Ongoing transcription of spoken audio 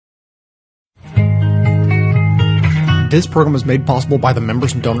This program is made possible by the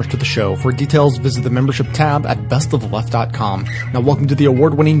members and donors to the show. For details, visit the membership tab at bestoftheleft.com. Now, welcome to the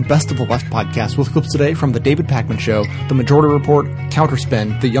award-winning Best of the Left podcast with clips today from The David Pakman Show, The Majority Report,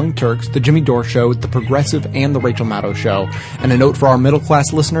 Counterspin, The Young Turks, The Jimmy Dore Show, The Progressive, and The Rachel Maddow Show. And a note for our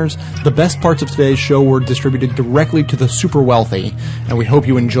middle-class listeners, the best parts of today's show were distributed directly to the super wealthy, and we hope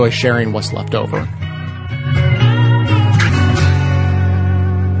you enjoy sharing what's left over.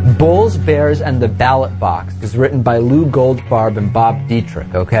 Bulls, Bears, and the Ballot Box is written by Lou Goldfarb and Bob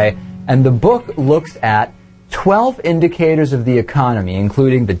Dietrich, okay? And the book looks at 12 indicators of the economy,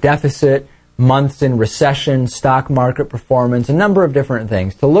 including the deficit, months in recession, stock market performance, a number of different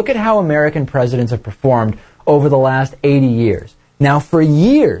things, to look at how American presidents have performed over the last 80 years. Now, for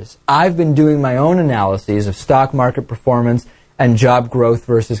years, I've been doing my own analyses of stock market performance and job growth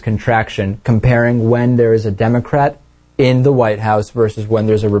versus contraction, comparing when there is a Democrat in the White House versus when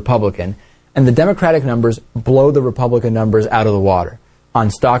there's a Republican. And the Democratic numbers blow the Republican numbers out of the water. On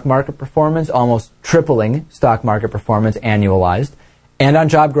stock market performance, almost tripling stock market performance annualized, and on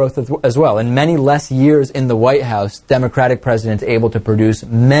job growth as well. In many less years in the White House, Democratic presidents able to produce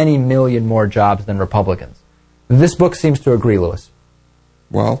many million more jobs than Republicans. This book seems to agree, Lewis.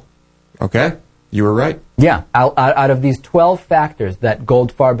 Well, okay. You were right. Yeah. Out of these 12 factors that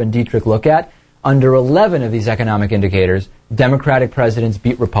Goldfarb and Dietrich look at, under 11 of these economic indicators, Democratic presidents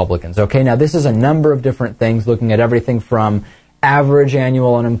beat Republicans. Okay, now this is a number of different things, looking at everything from average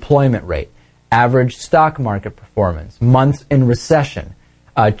annual unemployment rate, average stock market performance, months in recession,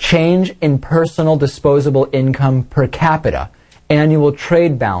 change in personal disposable income per capita, annual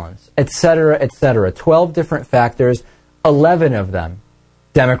trade balance, etc., etc. 12 different factors, 11 of them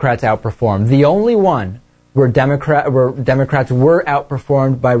Democrats outperformed. The only one where Democrats were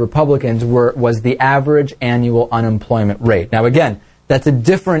outperformed by Republicans was the average annual unemployment rate. Now, again, that's a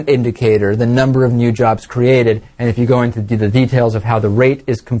different indicator, the number of new jobs created, and if you go into the details of how the rate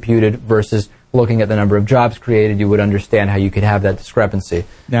is computed versus looking at the number of jobs created, you would understand how you could have that discrepancy.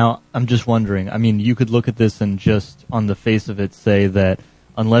 Now, I'm just wondering, I mean, you could look at this and just on the face of it say that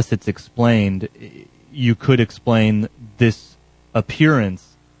unless it's explained, you could explain this appearance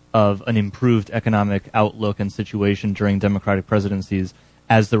of an improved economic outlook and situation during Democratic presidencies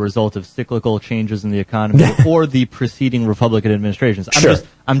as the result of cyclical changes in the economy or the preceding Republican administrations. Sure.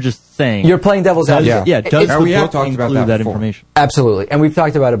 I'm just saying. You're playing devil's advocate. Yeah, does the we have book talked include about that before. information? Absolutely, and we've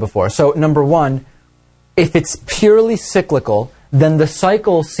talked about it before. So, number one, if it's purely cyclical, then the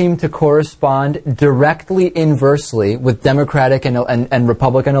cycles seem to correspond directly inversely with Democratic and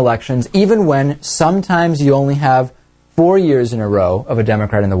Republican elections, even when sometimes you only have 4 years in a row of a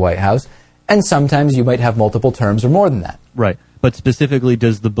Democrat in the White House, and sometimes you might have multiple terms or more than that. Right. But specifically,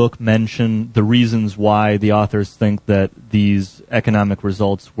 does the book mention the reasons why the authors think that these economic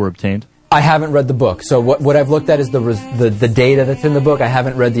results were obtained? I haven't read the book, so what I've looked at is the data that's in the book. I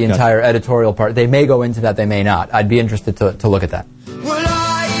haven't read the entire editorial part. They may go into that, they may not. I'd be interested to look at that.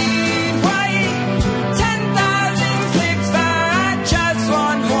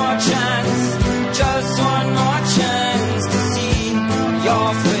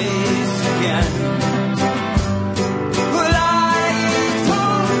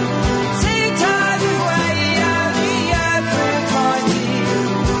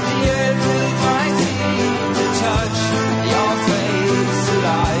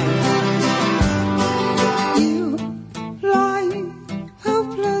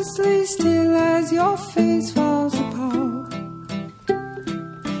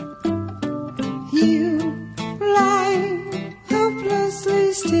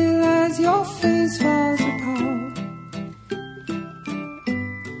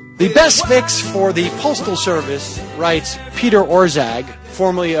 The best fix for the Postal Service, writes Peter Orszag,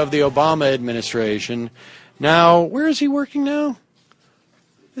 formerly of the Obama administration. Now, where is he working now?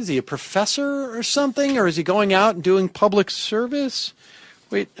 Is he a professor or something? Or is he going out and doing public service?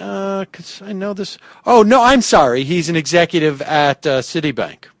 Wait, because I know this. Oh, no, I'm sorry. He's an executive at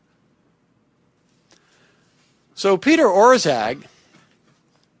Citibank. So Peter Orszag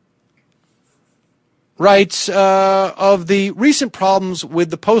writes of the recent problems with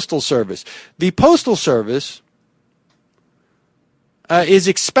the Postal Service. The Postal Service is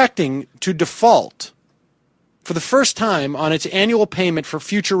expecting to default for the first time on its annual payment for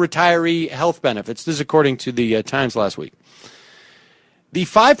future retiree health benefits. This is according to the Times last week. The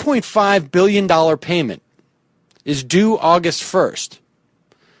 $5.5 billion payment is due August 1st.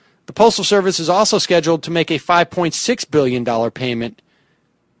 The Postal Service is also scheduled to make a $5.6 billion payment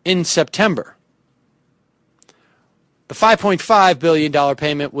in September. The $5.5 billion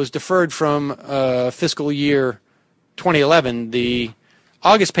payment was deferred from fiscal year 2011. The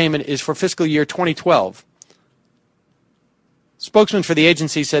August payment is for fiscal year 2012. Spokesman for the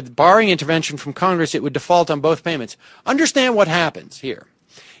agency said, barring intervention from Congress, it would default on both payments. Understand what happens here.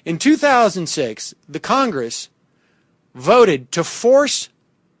 In 2006, the Congress voted to force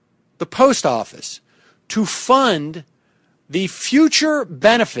the post office to fund the future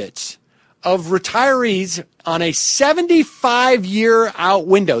benefits of retirees on a 75-year out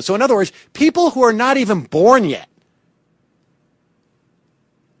window. So in other words, people who are not even born yet.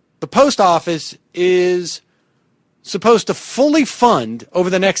 The post office is supposed to fully fund over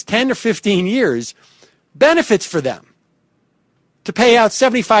the next 10 or 15 years benefits for them to pay out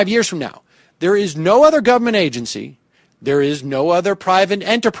 75 years from now. There is no other government agency, there is no other private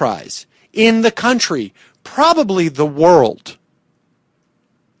enterprise in the country, probably the world,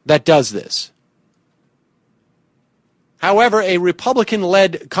 that does this. However, a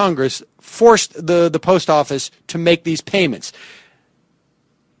Republican-led Congress forced the post office to make these payments.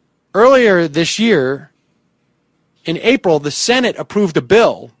 Earlier this year, in April, the Senate approved a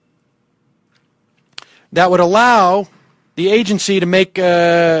bill that would allow the agency to make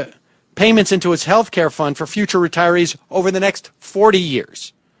payments into its health care fund for future retirees over the next 40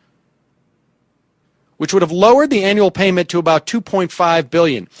 years, which would have lowered the annual payment to about $2.5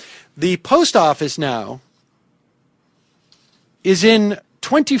 billion. The post office now is in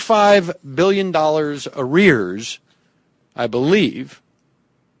 $25 billion arrears, I believe,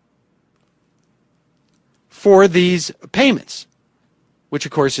 for these payments, which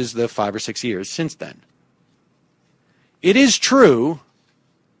of course is the 5 or 6 years since then. It is true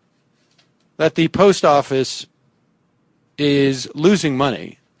that the post office is losing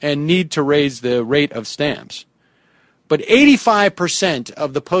money and need to raise the rate of stamps, but 85%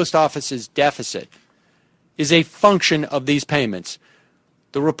 of the post office's deficit is a function of these payments.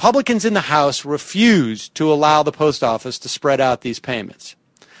 The Republicans in the House refuse to allow the post office to spread out these payments.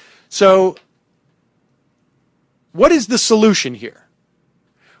 So, what is the solution here?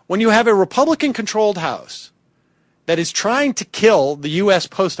 When you have a Republican-controlled House that is trying to kill the U.S.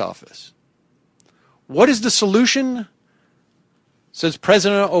 Post Office, what is the solution? Says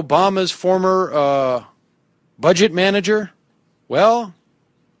President Obama's former budget manager. Well,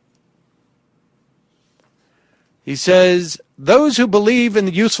 he says, those who believe in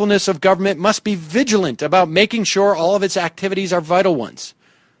the usefulness of government must be vigilant about making sure all of its activities are vital ones,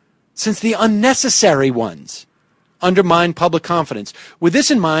 since the unnecessary ones undermine public confidence. With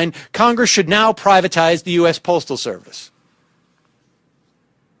this in mind, Congress should now privatize the U.S. Postal Service.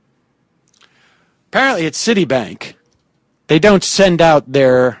 Apparently at Citibank, they don't send out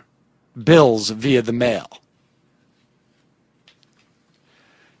their bills via the mail.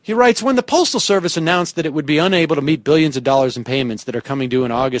 He writes, when the Postal Service announced that it would be unable to meet billions of dollars in payments that are coming due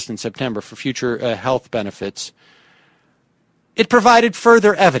in August and September for future health benefits, it provided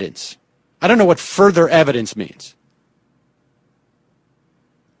further evidence. I don't know what further evidence means.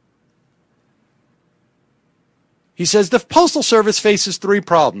 He says the Postal Service faces three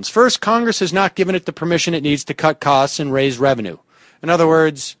problems. First, Congress has not given it the permission it needs to cut costs and raise revenue. In other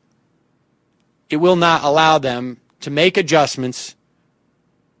words, it will not allow them to make adjustments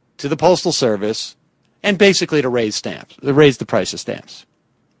to the Postal Service and basically to raise the price of stamps.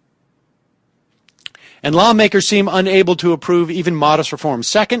 And lawmakers seem unable to approve even modest reforms.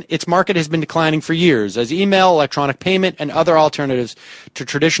 Second, its market has been declining for years as email, electronic payment, and other alternatives to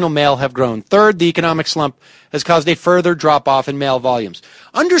traditional mail have grown. Third, the economic slump has caused a further drop-off in mail volumes.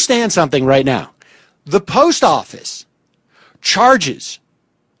 Understand something right now. The post office charges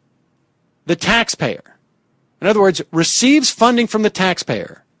the taxpayer, in other words, receives funding from the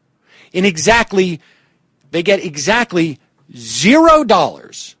taxpayer they get exactly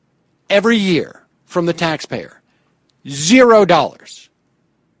 $0 every year from the taxpayer. $0.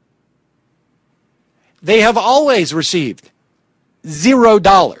 They have always received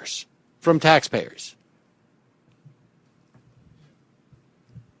 $0 from taxpayers.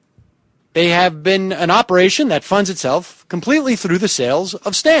 They have been an operation that funds itself completely through the sales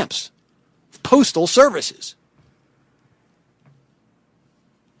of stamps, postal services.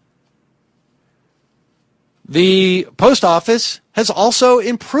 The post office has also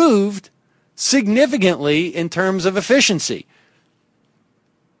improved significantly in terms of efficiency.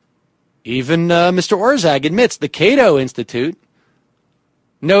 Even Mr. Orszag admits the Cato Institute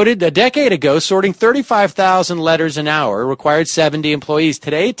noted a decade ago sorting 35,000 letters an hour required 70 employees.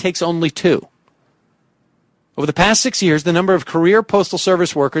 Today it takes only 2. Over the past 6 years, the number of career postal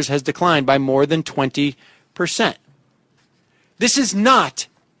service workers has declined by more than 20%. This is not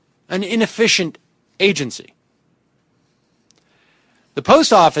an inefficient agency. The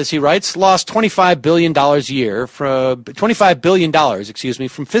post office, he writes, lost $25 billion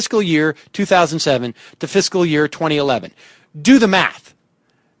from fiscal year 2007 to fiscal year 2011. Do the math.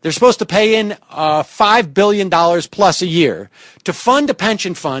 They're supposed to pay in $5 billion plus a year to fund a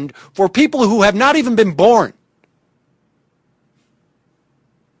pension fund for people who have not even been born.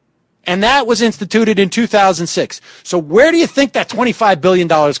 And that was instituted in 2006. So where do you think that $25 billion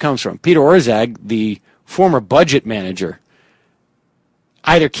comes from? Peter Orszag, the former budget manager,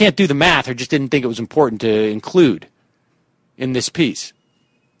 either can't do the math or just didn't think it was important to include in this piece.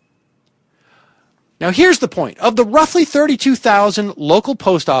 Now here's the point. Of the roughly 32,000 local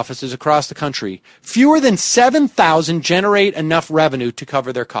post offices across the country, fewer than 7,000 generate enough revenue to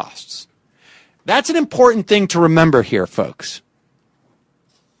cover their costs. That's an important thing to remember here, folks.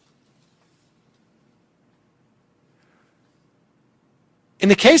 In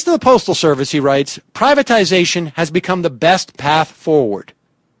the case of the Postal Service, he writes, privatization has become the best path forward.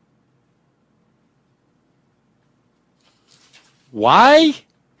 Why?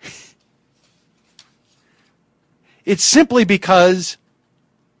 It's simply because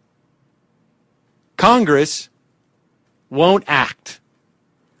Congress won't act.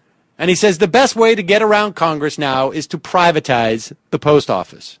 And he says the best way to get around Congress now is to privatize the post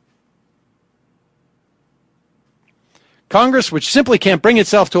office. Congress, which simply can't bring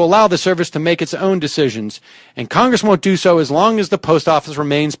itself to allow the service to make its own decisions, and Congress won't do so as long as the post office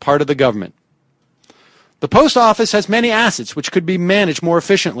remains part of the government. The post office has many assets which could be managed more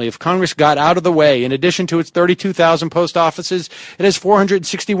efficiently if Congress got out of the way. In addition to its 32,000 post offices, it has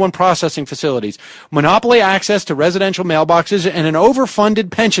 461 processing facilities, monopoly access to residential mailboxes, and an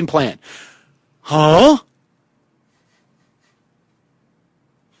overfunded pension plan. Huh?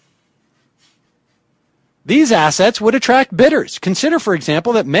 These assets would attract bidders. Consider, for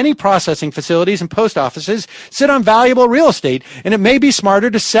example, that many processing facilities and post offices sit on valuable real estate, and it may be smarter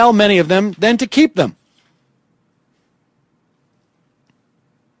to sell many of them than to keep them.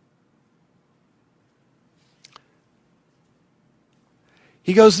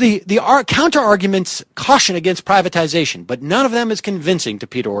 He goes, the counter-arguments caution against privatization, but none of them is convincing to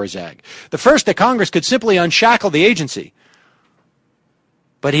Peter Orszag. The first, that Congress could simply unshackle the agency.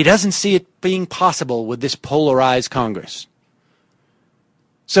 But he doesn't see it being possible with this polarized Congress.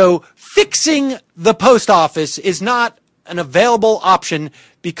 So fixing the post office is not an available option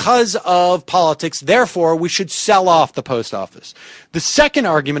because of politics. Therefore, we should sell off the post office. The second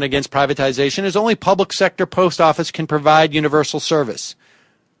argument against privatization is only public sector post office can provide universal service.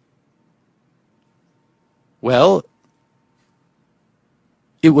 Well,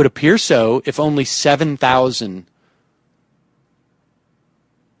 it would appear so if only 7,000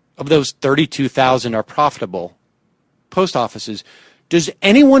 of those 32,000 are profitable post offices. Does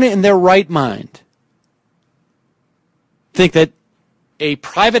anyone in their right mind think that a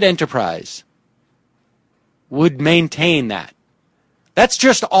private enterprise would maintain that? That's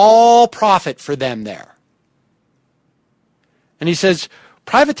just all profit for them there. And he says,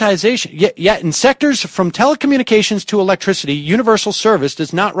 privatization, yet in sectors from telecommunications to electricity, universal service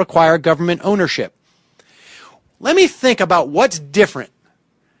does not require government ownership. Let me think about what's different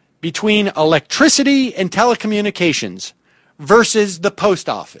between electricity and telecommunications versus the post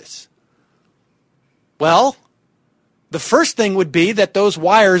office. Well, the first thing would be that those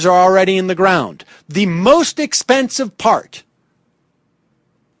wires are already in the ground. The most expensive part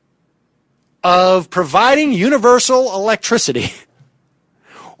of providing universal electricity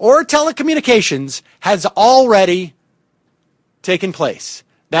or telecommunications has already taken place.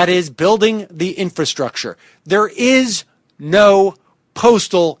 That is, building the infrastructure. There is no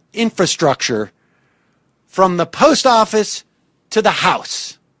postal infrastructure from the post office to the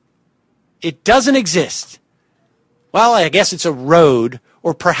house. It doesn't exist. Well, I guess it's a road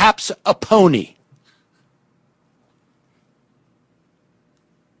or perhaps a pony.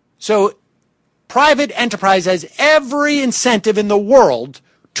 So private enterprise has every incentive in the world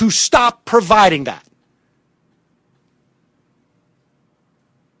to stop providing that.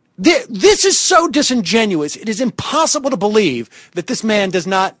 This is so disingenuous. It is impossible to believe that this man does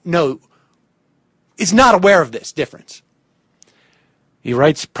not know, is not aware of this difference. He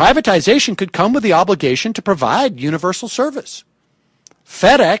writes, privatization could come with the obligation to provide universal service.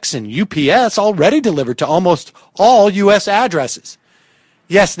 FedEx and UPS already deliver to almost all U.S. addresses.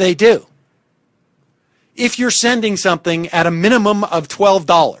 Yes, they do. If you're sending something at a minimum of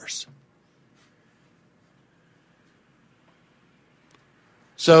 $12.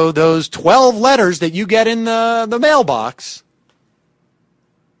 So those 12 letters that you get in the mailbox,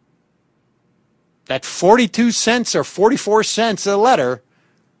 that 42 cents or 44 cents a letter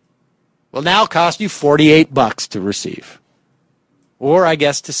will now cost you $48 to receive. or I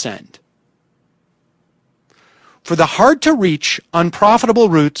guess to send. For the hard-to-reach, unprofitable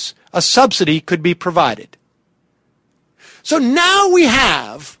routes, a subsidy could be provided. So now we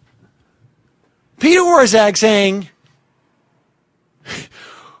have Peter Orszag saying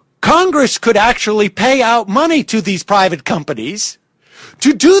Congress could actually pay out money to these private companies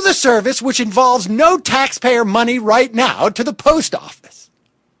to do the service which involves no taxpayer money right now to the post office.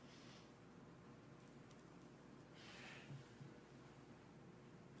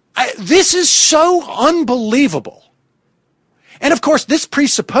 This is so unbelievable. And of course, this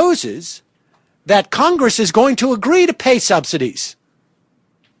presupposes that Congress is going to agree to pay subsidies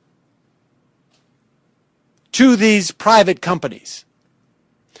to these private companies.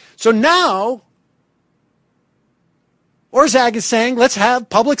 So now, Orszag is saying, let's have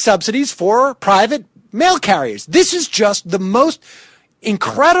public subsidies for private mail carriers. This is just the most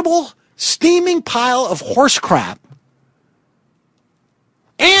incredible steaming pile of horse crap.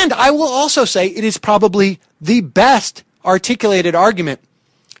 And I will also say it is probably the best articulated argument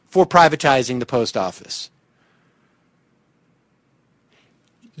for privatizing the post office.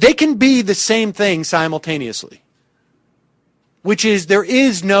 They can be the same thing simultaneously, which is there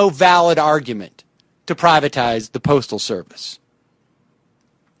is no valid argument to privatize the postal service.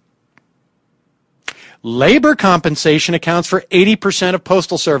 Labor compensation accounts for 80% of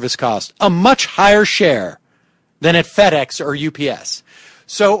postal service costs, a much higher share than at FedEx or UPS.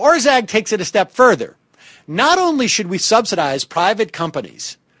 So Orszag takes it a step further. Not only should we subsidize private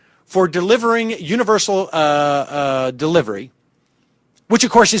companies for delivering universal delivery, which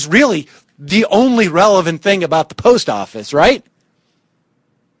of course is really the only relevant thing about the post office, right?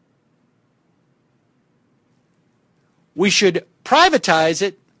 We should privatize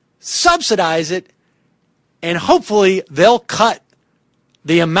it, subsidize it, and hopefully they'll cut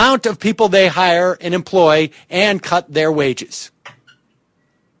the amount of people they hire and employ and cut their wages.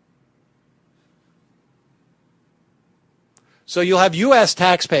 So you'll have U.S.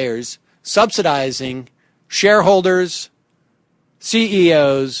 taxpayers subsidizing shareholders,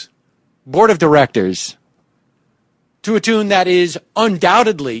 CEOs, board of directors to a tune that is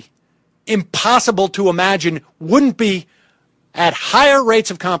undoubtedly impossible to imagine wouldn't be at higher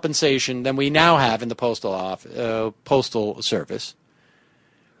rates of compensation than we now have in the postal service.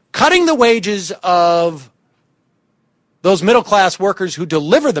 Cutting the wages of those middle-class workers who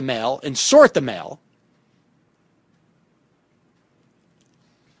deliver the mail and sort the mail.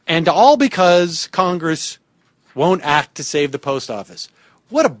 And all because Congress won't act to save the post office.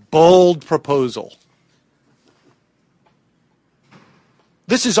 What a bold proposal.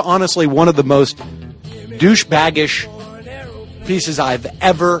 This is honestly one of the most douchebaggish pieces I've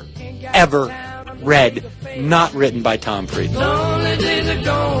ever read, not written by Tom Friedman. Lonely days are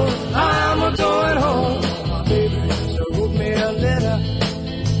gone, I'm going home. My baby wrote me a letter.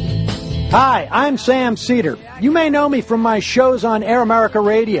 Hi, I'm Sam Cedar. You may know me from my shows on Air America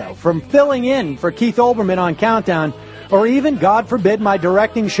Radio, from filling in for Keith Olbermann on Countdown, or even, God forbid, my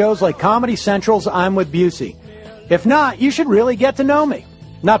directing shows like Comedy Central's I'm with Busey. If not, you should really get to know me.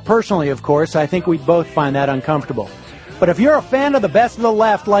 Not personally, of course. I think we'd both find that uncomfortable. But if you're a fan of the best of the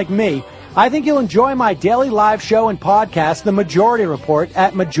left like me, I think you'll enjoy my daily live show and podcast, The Majority Report,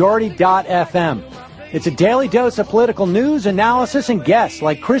 at majority.fm. It's a daily dose of political news, analysis, and guests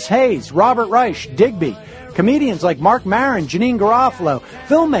like Chris Hayes, Robert Reich, Digby, comedians like Mark Maron, Janine Garofalo,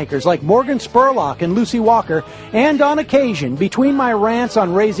 filmmakers like Morgan Spurlock and Lucy Walker, and on occasion, between my rants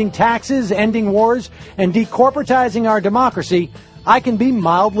on raising taxes, ending wars, and decorporatizing our democracy, I can be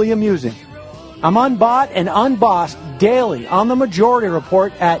mildly amusing. I'm unbought and unbossed daily on The Majority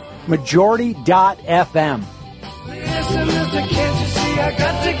Report at majority.fm. Listen, mister, can't you see I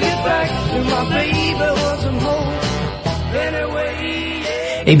got to get back to my baby once more. Anyway,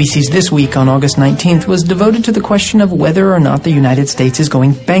 ABC's This Week on August 19th was devoted to the question of whether or not the United States is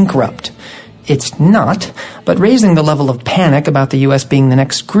going bankrupt. It's not, but raising the level of panic about the U.S. being the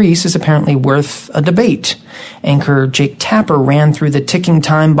next Greece is apparently worth a debate. Anchor Jake Tapper ran through the ticking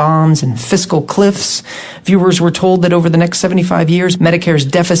time bombs and fiscal cliffs. Viewers were told that over the next 75 years, Medicare's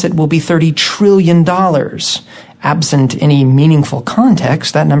deficit will be $30 trillion. Absent any meaningful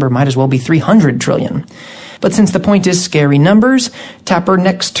context, that number might as well be $300 trillion. But since the point is scary numbers, Tapper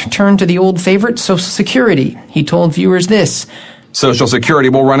next turned to the old favorite, Social Security. He told viewers this: Social Security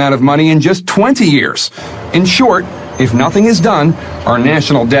will run out of money in just 20 years. In short, if nothing is done, our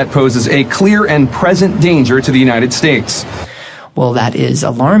national debt poses a clear and present danger to the United States. Well, that is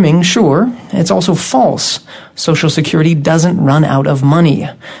alarming, sure. It's also false. Social Security doesn't run out of money.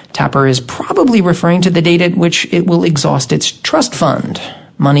 Tapper is probably referring to the date at which it will exhaust its trust fund.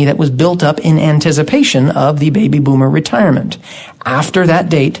 money that was built up in anticipation of the baby boomer retirement. After that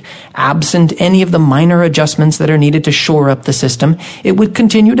date, absent any of the minor adjustments that are needed to shore up the system, it would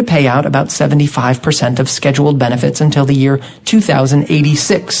continue to pay out about 75% of scheduled benefits until the year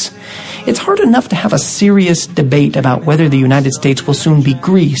 2086. It's hard enough to have a serious debate about whether the United States will soon be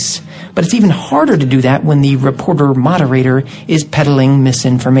Greece, but it's even harder to do that when the reporter moderator is peddling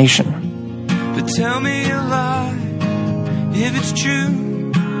misinformation. But tell me a lie if it's true.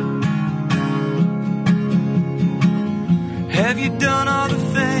 Have you done all the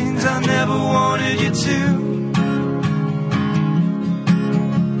things I never wanted you to?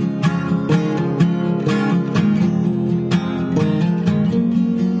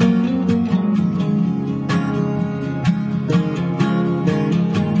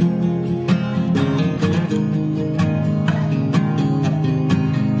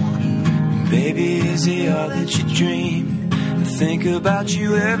 Baby, is he all that you dream? I think about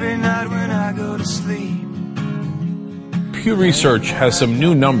you every night when I go to sleep. Pew Research has some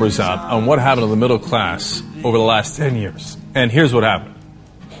new numbers out on what happened to the middle class over the last 10 years. And here's what happened.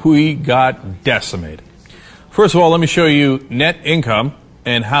 We got decimated. First of all, let me show you net income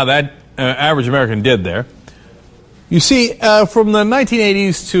and how that average American did there. You see, from the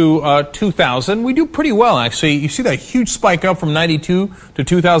 1980s to 2000, we do pretty well, actually. You see that huge spike up from 92 to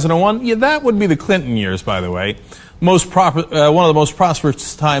 2001? Yeah, that would be the Clinton years, by the way. One of the most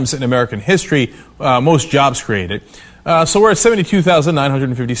prosperous times in American history, most jobs created. So we're at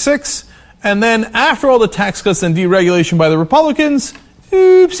 72,956. And then after all the tax cuts and deregulation by the Republicans,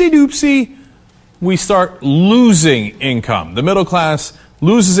 oopsie doopsie, we start losing income. The middle class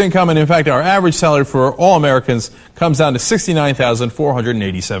loses income, and in fact, our average salary for all Americans comes down to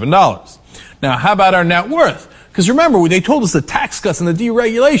 $69,487. Now, how about our net worth? Because remember, they told us the tax cuts and the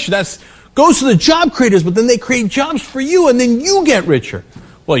deregulation, goes to the job creators, but then they create jobs for you, and then you get richer.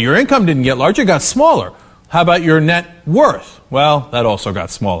 Well, your income didn't get larger, it got smaller. How about your net worth? Well, that also got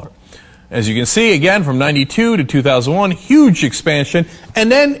smaller. As you can see, again, from 92 to 2001, huge expansion.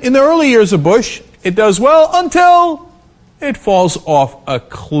 And then in the early years of Bush, it does well until it falls off a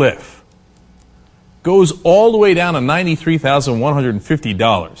cliff. Goes all the way down to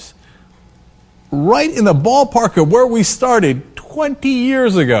 $93,150. Right in the ballpark of where we started 20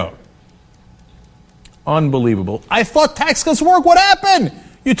 years ago. Unbelievable. I thought tax cuts work. What happened?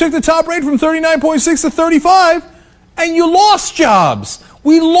 You took the top rate from 39.6 to 35, and you lost jobs.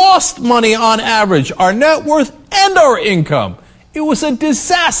 We lost money on average, our net worth and our income. It was a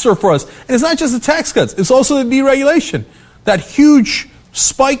disaster for us. And it's not just the tax cuts, it's also the deregulation. That huge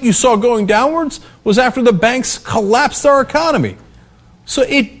spike you saw going downwards was after the banks collapsed our economy. So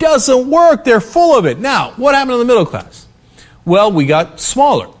it doesn't work. They're full of it. Now, what happened to the middle class? Well, we got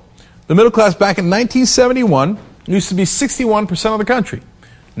smaller. The middle class back in 1971 used to be 61% of the country.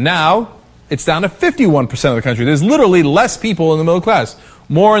 Now, it's down to 51% of the country. There's literally less people in the middle class.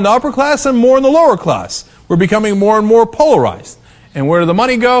 More in the upper class and more in the lower class. We're becoming more and more polarized. And where did the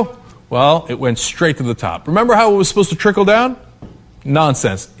money go? Well, it went straight to the top. Remember how it was supposed to trickle down?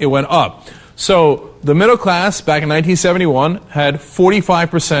 Nonsense. It went up. So the middle class back in 1971 had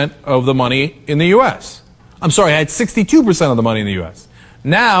 45% of the money in the U.S. I'm sorry, had 62% of the money in the U.S.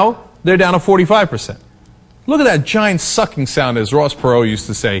 Now, they're down to 45%. Look at that giant sucking sound, as Ross Perot used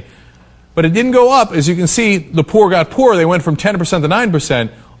to say. But it didn't go up. As you can see, the poor got poorer. They went from 10% to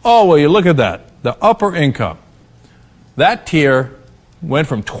 9%. Oh, well, you look at that. The upper income. That tier went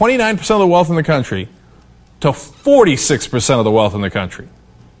from 29% of the wealth in the country to 46% of the wealth in the country.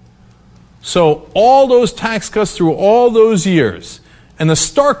 So all those tax cuts through all those years, and the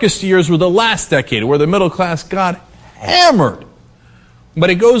starkest years were the last decade, where the middle class got hammered. But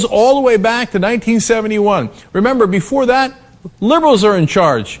it goes all the way back to 1971. Remember, before that, liberals are in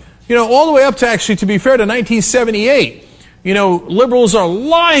charge. All the way up to, actually, to be fair, to 1978. Liberals are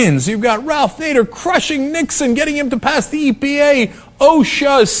lions. You've got Ralph Nader crushing Nixon, getting him to pass the EPA,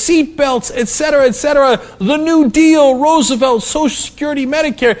 OSHA, seatbelts, etc., etc. The New Deal, Roosevelt, Social Security,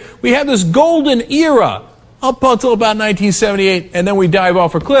 Medicare. We have this golden era up until about 1978, and then we dive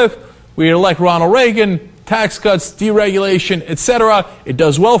off a cliff. We elect Ronald Reagan. Tax cuts, deregulation, etc. It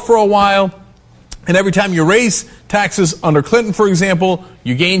does well for a while. And every time you raise taxes under Clinton, for example,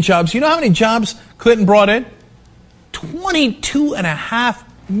 you gain jobs. You know how many jobs Clinton brought in? 22.5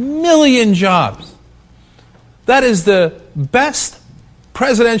 million jobs. That is the best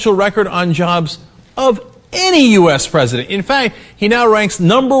presidential record on jobs of any U.S. president. In fact, he now ranks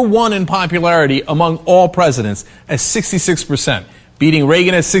 #1 in popularity among all presidents at 66%. Beating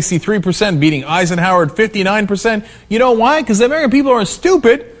Reagan at 63%, beating Eisenhower at 59%. You know why? Because the American people aren't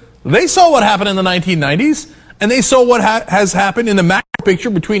stupid. They saw what happened in the 1990s, and they saw what has happened in the picture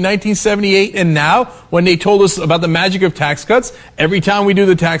between 1978 and now when they told us about the magic of tax cuts. Every time we do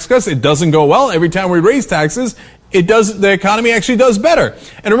the tax cuts, it doesn't go well. Every time we raise taxes, the economy actually does better.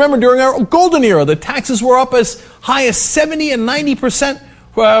 And remember, during our golden era, the taxes were up as high as 70 and 90%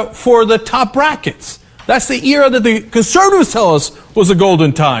 for the top brackets. That's the era that the conservatives tell us was the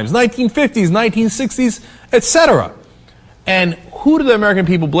golden times, 1950s, 1960s, etc. And who do the American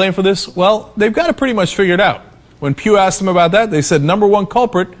people blame for this? Well, they've got it pretty much figured out. When Pew asked them about that, they said number one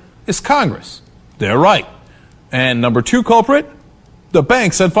culprit is Congress. They're right. And number two culprit, the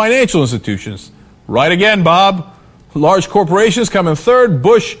banks and financial institutions. Right again, Bob. Large corporations come in third.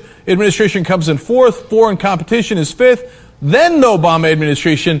 Bush administration comes in fourth. Foreign competition is fifth. Then the Obama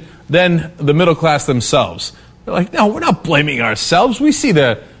administration, then the middle class themselves. They're like, no, we're not blaming ourselves. We see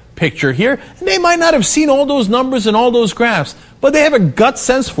the picture here. And they might not have seen all those numbers and all those graphs, but they have a gut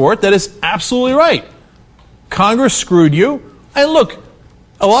sense for it that is absolutely right. Congress screwed you. And look,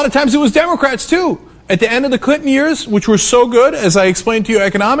 a lot of times it was Democrats too. At the end of the Clinton years, which were so good, as I explained to you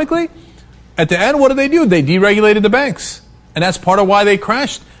economically, at the end, what did they do? They deregulated the banks. And that's part of why they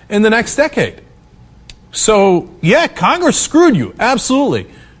crashed in the next decade. So, yeah, Congress screwed you, absolutely.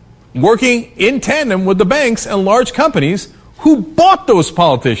 Working in tandem with the banks and large companies who bought those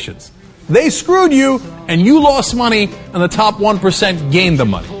politicians. They screwed you, and you lost money, and the top 1% gained the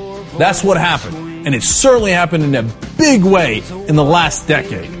money. That's what happened. And it certainly happened in a big way in the last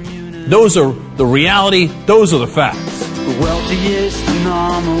decade. Those are the reality. Those are the facts. The wealthiest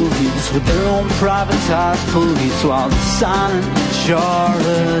anomalies with their own privatized police, while the silent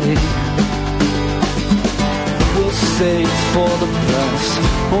majority will say it's for the best,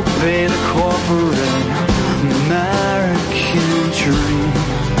 obey the corporate American dream.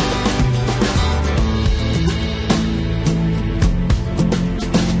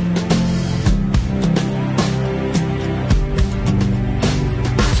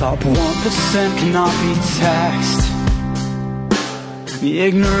 Top 1% cannot be taxed. The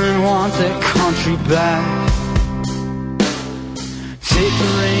ignorant want their country back. Take the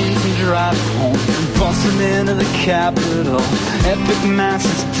reins and drive home, busting into the Capitol. Epic mass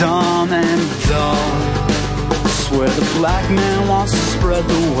is dumb and dull. Swear the black man wants to spread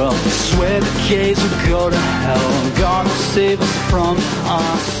the wealth. Swear the gays will go to hell. God will save us from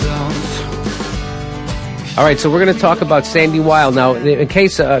ourselves. All right, so we're going to talk about Sandy Weill. Now, in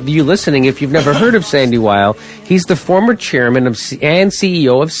case of you listening, if you've never heard of Sandy Weill, he's the former chairman and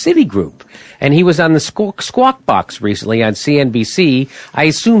CEO of Citigroup. And he was on the Squawk Box recently on CNBC. I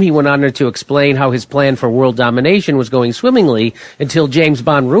assume he went on there to explain how his plan for world domination was going swimmingly until James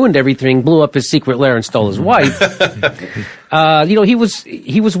Bond ruined everything, blew up his secret lair, and stole his wife. He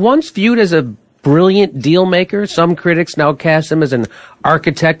was once viewed as a brilliant deal maker. Some critics now cast him as an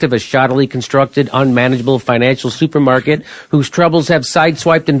architect of a shoddily constructed, unmanageable financial supermarket whose troubles have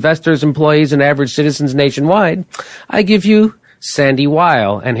sideswiped investors, employees, and average citizens nationwide. I give you Sandy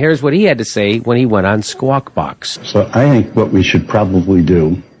Weill, and here's what he had to say when he went on Squawk Box. So I think what we should probably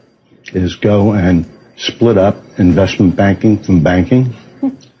do is go and split up investment banking from banking,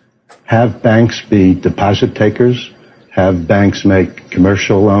 have banks be deposit takers, have banks make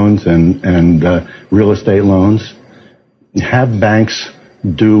commercial loans and real estate loans, have banks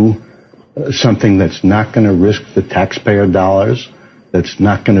do something that's not going to risk the taxpayer dollars, that's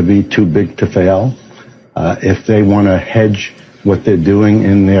not going to be too big to fail. If they want to hedge what they're doing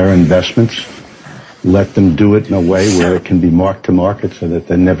in their investments, let them do it in a way where it can be marked to market so that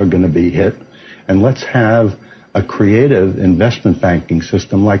they're never going to be hit. And let's have a creative investment banking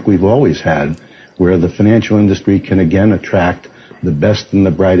system like we've always had, where the financial industry can again attract the best and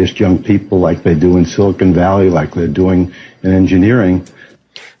the brightest young people like they do in Silicon Valley, like they're doing in engineering.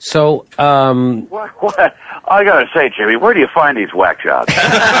 So, What? I gotta say, Jimmy, where do you find these whack jobs? Where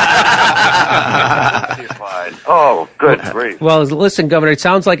do you find? Oh, good grief. Well, listen, Governor, it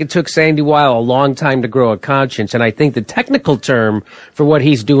sounds like it took Sandy Weill a long time to grow a conscience, and I think the technical term for what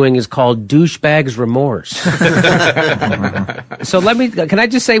he's doing is called douchebag's remorse. So can I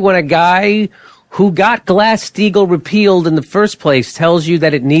just say, when a guy who got Glass-Steagall repealed in the first place tells you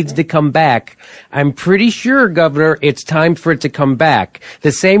that it needs to come back, I'm pretty sure, Governor, it's time for it to come back.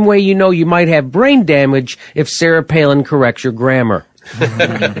 The same way you know you might have brain damage if Sarah Palin corrects your grammar.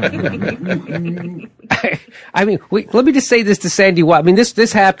 I mean, let me just say this to Sandy Weill. I mean,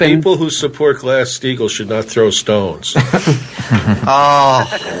 this happened. People who support Glass-Steagall should not throw stones. We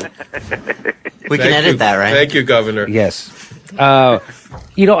can edit that, right? Thank you, Governor. Yes.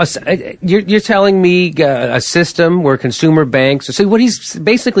 You're telling me a system where consumer banks. So what he's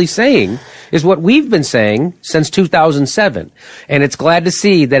basically saying is what we've been saying since 2007, and it's glad to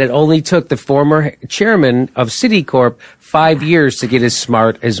see that it only took the former chairman of Citicorp 5 years to get as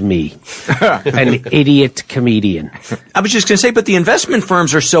smart as me, an idiot comedian. I was just going to say, but the investment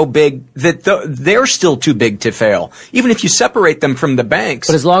firms are so big that they're still too big to fail, even if you separate them from the banks.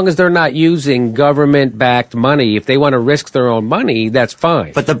 But as long as they're not using government-backed money, if they want to risk their own money, that's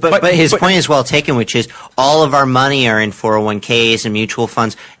fine. But his point is well taken, which is all of our money are in 401ks and mutual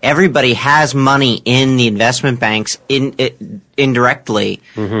funds. Everybody has money in the investment banks indirectly.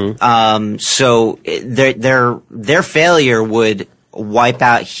 Mm-hmm. So their failure would wipe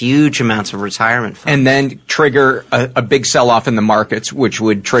out huge amounts of retirement funds. And then trigger a big sell-off in the markets, which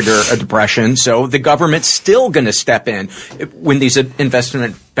would trigger a depression. So the government's still going to step in when these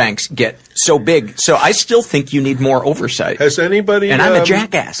investment banks get so big. So I still think you need more oversight. Has anybody... And I'm a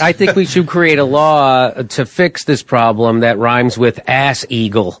jackass. I think we should create a law to fix this problem that rhymes with ass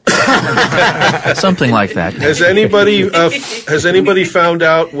eagle. Something like that. Has anybody found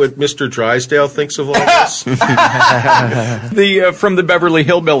out what Mr. Drysdale thinks of all this? From the Beverly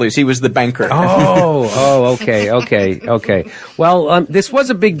Hillbillies, he was the banker. Okay. Well, this was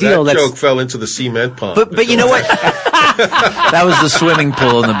a big deal. That joke fell into the cement pond. But you know what? That was the swimming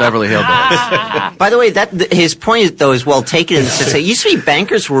pool in the Beverly Hillbillies. By the way, his point though is well taken in the sense that it used to be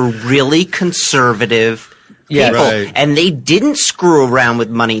bankers were really conservative people, right. and they didn't screw around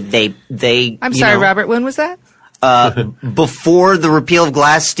with money. I'm sorry, Robert. When was that? Before the repeal of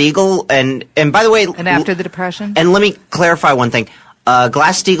Glass-Steagall, and by the way, and after the Depression. And let me clarify one thing: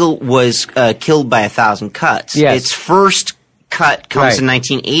 Glass-Steagall was killed by 1,000 cuts. Yes. Its first cut comes in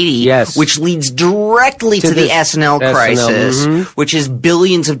 1980, which leads directly to the S&L crisis, which is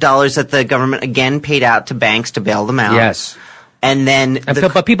billions of dollars that the government again paid out to banks to bail them out. Yes. And then...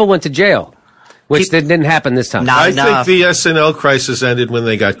 but people went to jail, which didn't happen this time. I think the S&L crisis ended when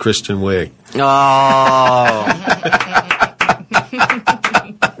they got Kristen Wiig. Oh.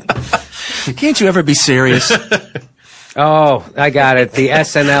 Can't you ever be serious? Oh, I got it. The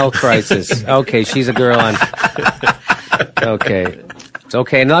SNL crisis. Okay, she's a girl on... Okay. It's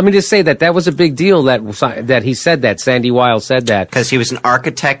okay. And let me just say that was a big deal that he said that. Sandy Weil said that. Because he was an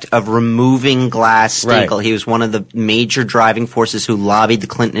architect of removing Glass-Steagall. Right. He was one of the major driving forces who lobbied the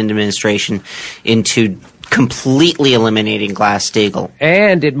Clinton administration into completely eliminating Glass-Steagall.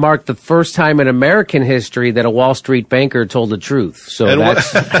 And it marked the first time in American history that a Wall Street banker told the truth. So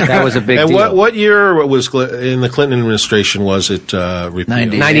that was a big deal. And what year was in the Clinton administration was it repealed?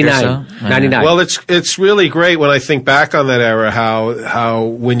 99. 99. Well, it's really great when I think back on that era how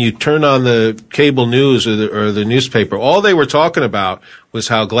when you turn on the cable news or the newspaper, all they were talking about was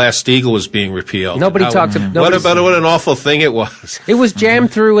how Glass-Steagall was being repealed. Nobody talked about what an awful thing it was. It was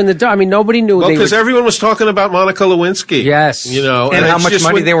jammed through in the dark. I mean, nobody knew. Well, because everyone was talking about Monica Lewinsky. Yes. You know, and how much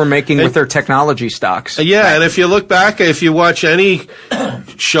money they were making with their technology stocks. Yeah, and if you look back, if you watch any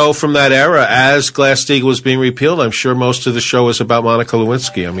show from that era as Glass-Steagall was being repealed, I'm sure most of the show was about Monica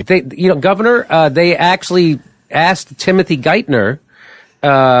Lewinsky. I mean, Governor, they actually asked Timothy Geithner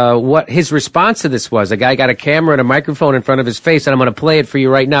what his response to this was. A guy got a camera and a microphone in front of his face, and I'm going to play it for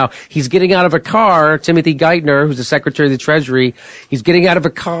you right now. He's getting out of a car, Timothy Geithner, who's the Secretary of the Treasury, he's getting out of a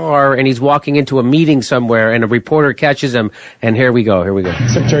car, and he's walking into a meeting somewhere, and a reporter catches him, and here we go.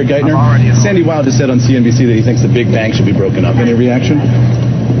 Secretary Geithner, Sandy Weil just said on CNBC that he thinks the big bank should be broken up. Any reaction?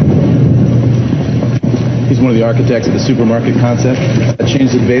 He's one of the architects of the supermarket concept. That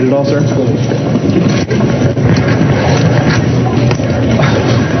changed the debate at all, sir?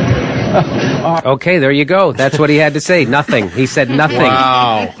 Okay, there you go. That's what he had to say. Nothing. He said nothing.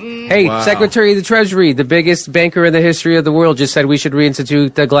 Wow. Hey, Wow. Secretary of the Treasury, the biggest banker in the history of the world, just said we should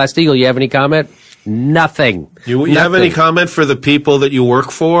reinstitute the Glass-Steagall. You have any comment? Nothing. You have any comment for the people that you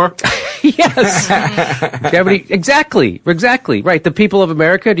work for? Yes. Do you have any? Exactly. Right. The people of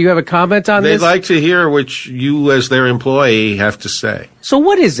America. Do you have a comment on They'd this? like to hear what you, as their employee, have to say. So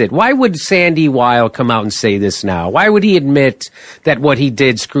what is it? Why would Sandy Weil come out and say this now? Why would he admit that what he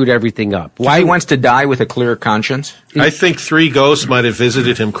did screwed everything up? Why he wants to die with a clear conscience? I think 3 ghosts might have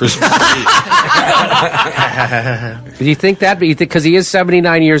visited him Christmas Eve. Do you think that? But you think because he is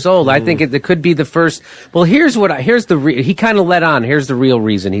 79 years old, I think it could be the first. Well, he kind of let on. Here's the real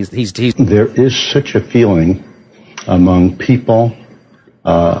reason. He's. There is such a feeling among people,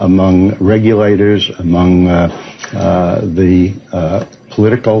 among regulators, among the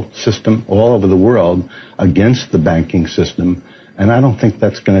political system all over the world against the banking system And I don't think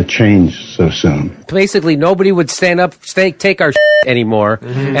that's going to change so soon. Basically, nobody would take our anymore.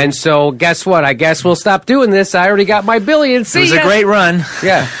 Mm-hmm. And so, guess what? I guess we'll stop doing this. I already got my billion. See, it was a great run.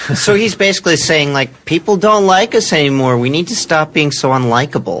 Yeah. So he's basically saying, like, people don't like us anymore. We need to stop being so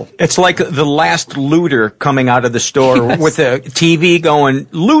unlikable. It's like the last looter coming out of the store with a TV going,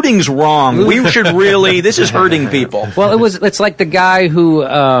 looting's wrong. We should really, this is hurting people. Well, it's like the guy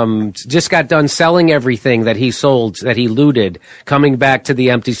who just got done selling everything that he sold, that he looted, coming back to the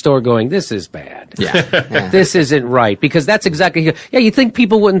empty store going, this is bad. Yeah. This isn't right. Because that's exactly, you think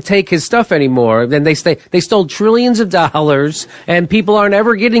people wouldn't take his stuff anymore. Then they stole trillions of dollars and people aren't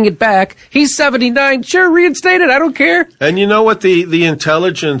ever getting it back. He's 79. Sure, reinstate it. I don't care. And you know what? The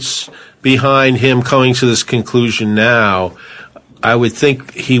intelligence behind him coming to this conclusion now, I would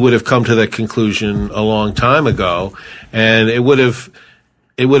think he would have come to that conclusion a long time ago, and it would have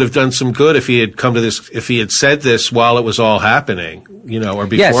done some good if he had come to this, if he had said this while it was all happening, or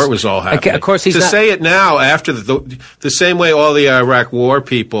before it was all happening. Of course, he's say it now after the same way all the Iraq War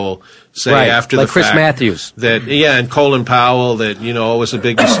people say after the fact. Like Chris Matthews. And Colin Powell, that, it was a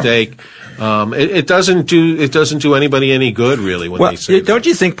big mistake. It doesn't do anybody any good, really, when they say don't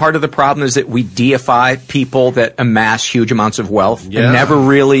you think part of the problem is that we deify people that amass huge amounts of wealth and never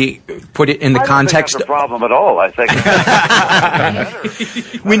really put it in the context? I don't think that's a problem at all. I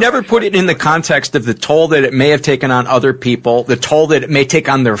think we never put it in the context of the toll that it may have taken on other people, the toll that it may take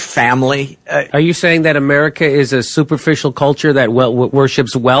on their family. Are you saying that America is a superficial culture that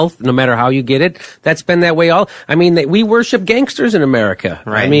worships wealth, no matter how you get it? That's been that way all. I mean, we worship gangsters in America.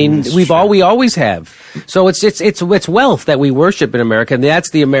 Right. I mean, we always have. So it's wealth that we worship in America, and that's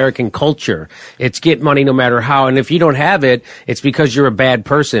the American culture. It's get money no matter how, and if you don't have it, it's because you're a bad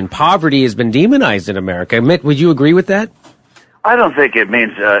person. Poverty has been demonized in America. Mitt, would you agree with that? I don't think it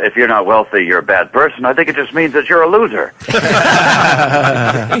means if you're not wealthy, you're a bad person. I think it just means that you're a loser.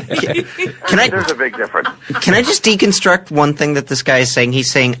 There's a big difference. Can I just deconstruct one thing that this guy is saying? He's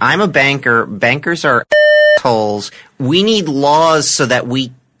saying, I'm a banker. Bankers are assholes. We need laws so that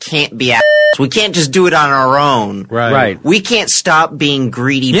we can't be assholes. We can't just do it on our own. Right. We can't stop being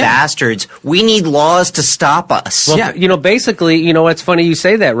greedy bastards. We need laws to stop us. Well, basically, it's funny you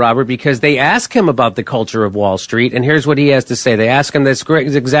say that, Robert, because they ask him about the culture of Wall Street, and here's what he has to say. They ask him this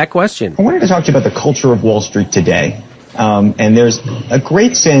exact question. I wanted to talk to you about the culture of Wall Street today. And there's a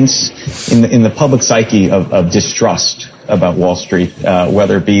great sense in the public psyche of distrust about Wall Street,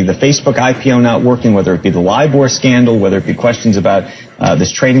 whether it be the Facebook IPO not working, whether it be the LIBOR scandal, whether it be questions about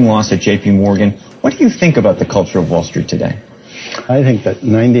this trading loss at JP Morgan. What do you think about the culture of Wall Street today? I think that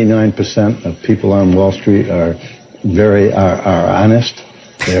 99% of people on Wall Street are honest.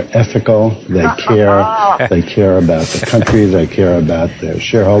 They're ethical. They care. They care about the country. They care about their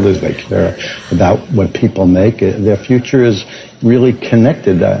shareholders. They care about what people make. Their future is really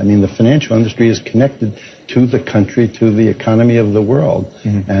connected. I mean, the financial industry is connected to the country, to the economy of the world.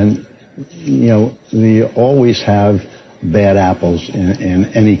 Mm-hmm. And, we always have bad apples in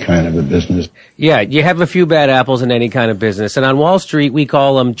any kind of a business. Yeah, you have a few bad apples in any kind of business. And on Wall Street, we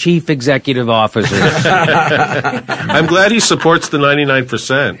call them chief executive officers. I'm glad he supports the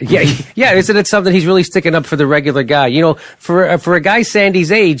 99%. Yeah, isn't it something he's really sticking up for the regular guy? For a guy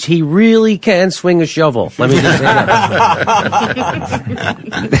Sandy's age, he really can swing a shovel. Let me just say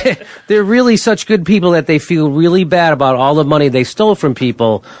that. They're really such good people that they feel really bad about all the money they stole from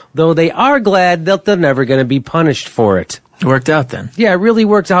people, though they are glad that they're never going to be punished for it. It worked out then. Yeah, it really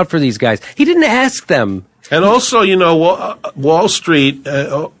worked out for these guys. He didn't ask them. And also, Wall Street,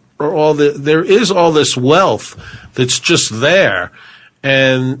 there is all this wealth that's just there,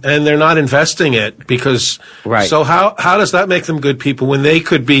 and they're not investing it because. Right. So how does that make them good people when they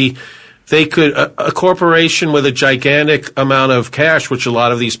could be? A corporation with a gigantic amount of cash, which a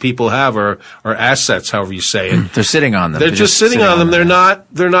lot of these people have, or assets, however you say it. They're sitting on them. They're just sitting on them. They're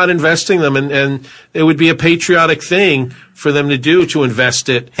not investing them, and it would be a patriotic thing for them to do, to invest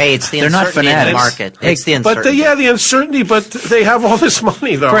it. Hey, it's the uncertainty in the market. It's the uncertainty. But the uncertainty, but they have all this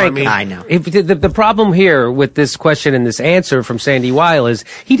money, though. Frank, I know. The problem here with this question and this answer from Sandy Weil is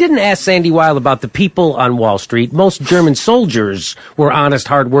he didn't ask Sandy Weil about the people on Wall Street. Most German soldiers were honest,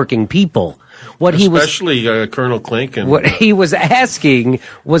 hardworking people. Especially Colonel Klink. What he was asking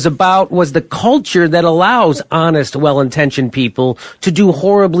was the culture that allows honest, well-intentioned people to do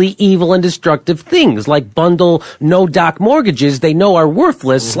horribly evil and destructive things, like bundle no-doc mortgages they know are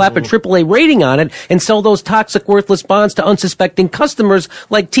worthless, slap a AAA rating on it, and sell those toxic, worthless bonds to unsuspecting customers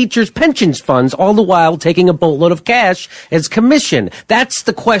like teachers' pensions funds, all the while taking a boatload of cash as commission. That's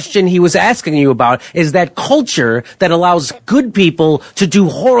the question he was asking you about, is that culture that allows good people to do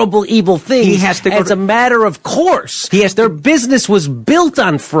horrible, evil things. things as a matter of course. Their business was built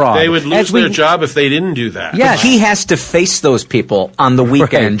on fraud. They would lose their job if they didn't do that. Yeah, he has to face those people on the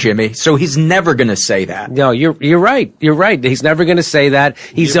weekend, Jimmy. So he's never going to say that. No, you're right. You're right. He's never going to say that.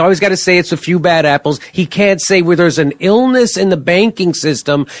 He's always got to say it's a few bad apples. He can't say where there's an illness in the banking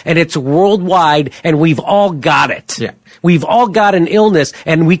system and it's worldwide and we've all got it. Yeah. We've all got an illness,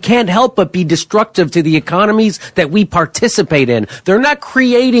 and we can't help but be destructive to the economies that we participate in. They're not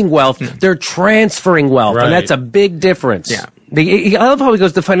creating wealth; they're transferring wealth, and that's a big difference. Yeah. I love how he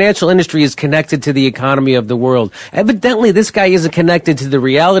goes, the financial industry is connected to the economy of the world. Evidently, this guy isn't connected to the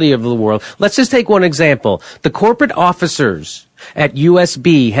reality of the world. Let's just take one example. The corporate officers at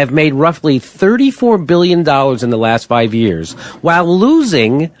USB have made roughly $34 billion in the last 5 years, while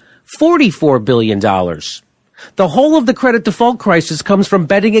losing $44 billion. The whole of the credit default crisis comes from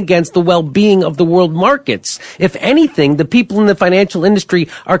betting against the well-being of the world markets. If anything, the people in the financial industry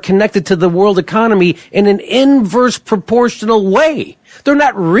are connected to the world economy in an inverse proportional way. They're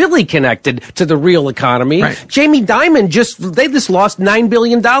not really connected to the real economy. Right. Jamie Dimon they just lost $9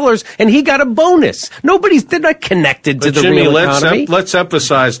 billion and he got a bonus. They're not connected to the real economy. Let's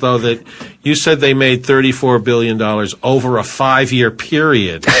emphasize, though, that you said they made $34 billion over a 5-year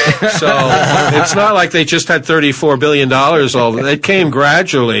period. So it's not like they just had $34 billion over. It came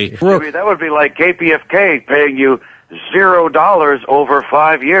gradually. Jimmy, that would be like KPFK paying you $0 over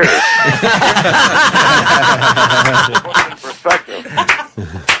 5 years. Perspective.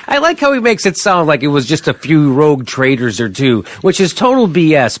 I like how he makes it sound like it was just a few rogue traders or two, which is total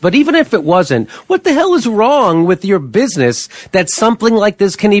BS. But even if it wasn't, what the hell is wrong with your business that something like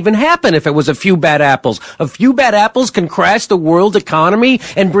this can even happen if it was a few bad apples? A few bad apples can crash the world economy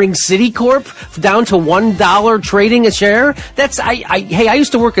and bring Citicorp down to $1 trading a share? I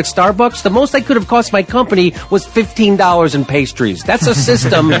used to work at Starbucks. The most I could have cost my company was $15 in pastries. That's a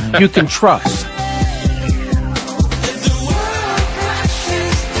system you can trust.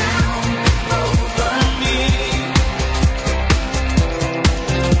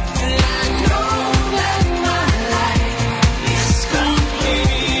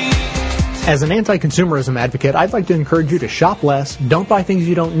 As an anti-consumerism advocate, I'd like to encourage you to shop less, don't buy things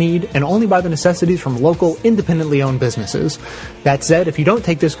you don't need, and only buy the necessities from local, independently owned businesses. That said, if you don't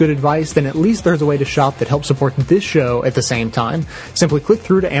take this good advice, then at least there's a way to shop that helps support this show at the same time. Simply click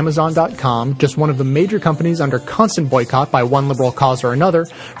through to Amazon.com, just one of the major companies under constant boycott by one liberal cause or another,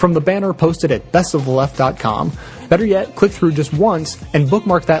 from the banner posted at bestoftheleft.com. Better yet, click through just once and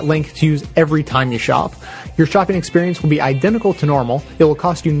bookmark that link to use every time you shop. Your shopping experience will be identical to normal. It will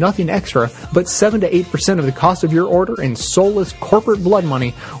cost you nothing extra, but 7 to 8% of the cost of your order in soulless corporate blood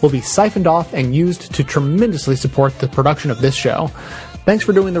money will be siphoned off and used to tremendously support the production of this show. Thanks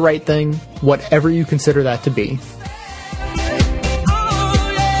for doing the right thing, whatever you consider that to be.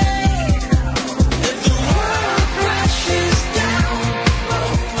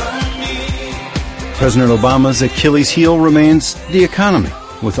 President Obama's Achilles heel remains the economy.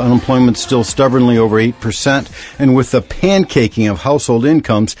 With unemployment still stubbornly over 8%, and with the pancaking of household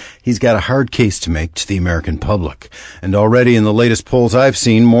incomes, he's got a hard case to make to the American public. And already in the latest polls I've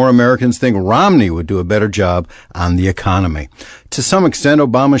seen, more Americans think Romney would do a better job on the economy. To some extent,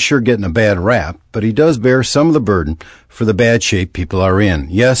 Obama's sure getting a bad rap, but he does bear some of the burden for the bad shape people are in.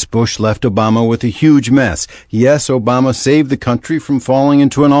 Yes, Bush left Obama with a huge mess. Yes, Obama saved the country from falling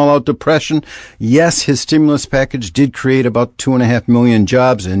into an all-out depression. Yes, his stimulus package did create about 2.5 million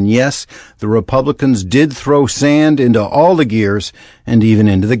jobs. And yes, the Republicans did throw sand into all the gears and even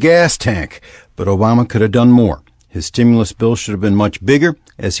into the gas tank. But Obama could have done more. His stimulus bill should have been much bigger,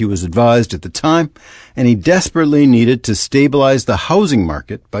 as he was advised at the time, and he desperately needed to stabilize the housing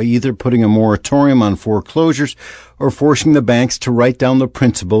market by either putting a moratorium on foreclosures or forcing the banks to write down the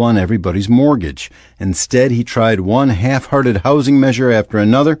principal on everybody's mortgage. Instead, he tried one half-hearted housing measure after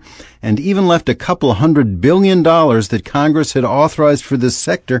another and even left a couple $100 billion that Congress had authorized for this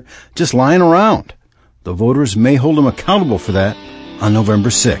sector just lying around. The voters may hold him accountable for that on November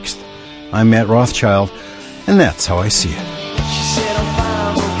 6th. I'm Matt Rothschild, and that's how I see it.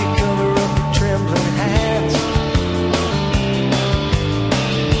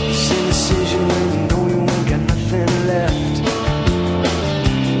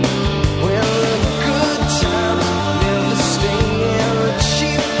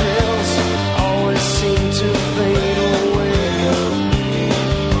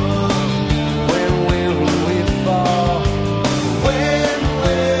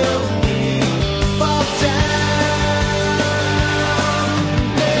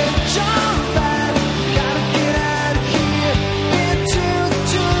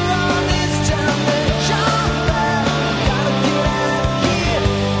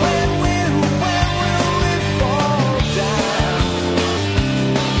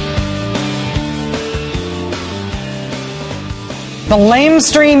 The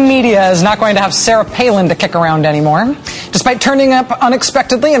lamestream media is not going to have Sarah Palin to kick around anymore. Despite turning up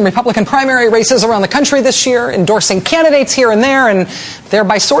unexpectedly in Republican primary races around the country this year, endorsing candidates here and there, and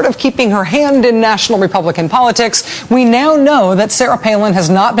thereby sort of keeping her hand in national Republican politics, we now know that Sarah Palin has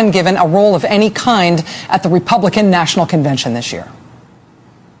not been given a role of any kind at the Republican National Convention this year.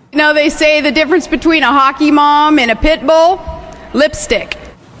 You know, they say the difference between a hockey mom and a pit bull? Lipstick.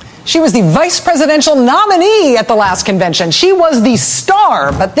 She was the vice presidential nominee at the last convention. She was the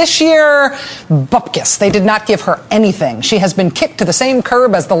star, but this year, bupkis. They did not give her anything. She has been kicked to the same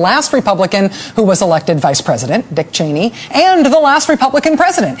curb as the last Republican who was elected vice president, Dick Cheney, and the last Republican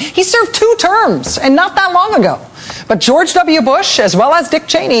president. He served 2 terms, and not that long ago. But George W. Bush, as well as Dick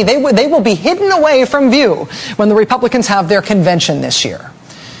Cheney, they will be hidden away from view when the Republicans have their convention this year.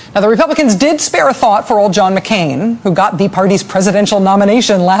 Now, the Republicans did spare a thought for old John McCain, who got the party's presidential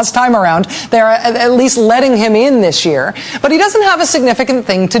nomination last time around. They're at least letting him in this year. But he doesn't have a significant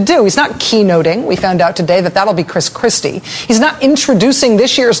thing to do. He's not keynoting. We found out today that that'll be Chris Christie. He's not introducing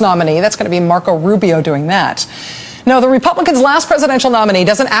this year's nominee. That's going to be Marco Rubio doing that. No, the Republicans' last presidential nominee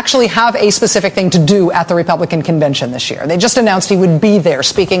doesn't actually have a specific thing to do at the Republican convention this year. They just announced he would be there,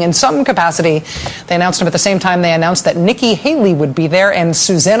 speaking in some capacity. They announced him at the same time they announced that Nikki Haley would be there and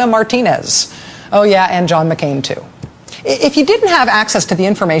Susana Martinez. Oh, yeah, and John McCain, too. If you didn't have access to the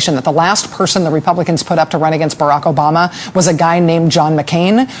information that the last person the Republicans put up to run against Barack Obama was a guy named John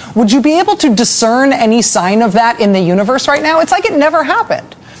McCain, would you be able to discern any sign of that in the universe right now? It's like it never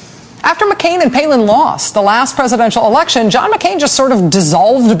happened. After McCain and Palin lost the last presidential election, John McCain just sort of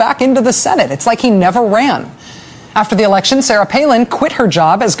dissolved back into the Senate. It's like he never ran. After the election, Sarah Palin quit her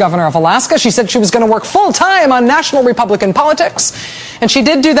job as governor of Alaska. She said she was going to work full-time on national Republican politics. And she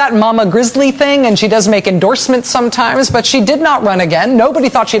did do that Mama Grizzly thing, and she does make endorsements sometimes, but she did not run again. Nobody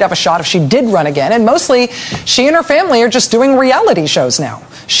thought she'd have a shot if she did run again. And mostly, she and her family are just doing reality shows now.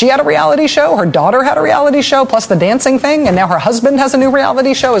 She had a reality show, her daughter had a reality show, plus the dancing thing, and now her husband has a new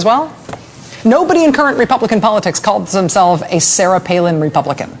reality show as well. Nobody in current Republican politics calls themselves a Sarah Palin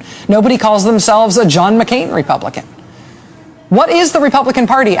Republican. Nobody calls themselves a John McCain Republican. What is the Republican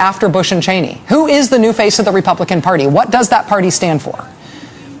Party after Bush and Cheney? Who is the new face of the Republican Party? What does that party stand for?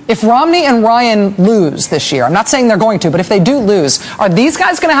 If Romney and Ryan lose this year, I'm not saying they're going to, but if they do lose, are these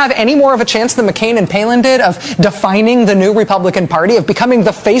guys going to have any more of a chance than McCain and Palin did of defining the new Republican Party, of becoming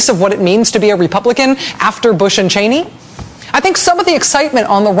the face of what it means to be a Republican after Bush and Cheney? I think some of the excitement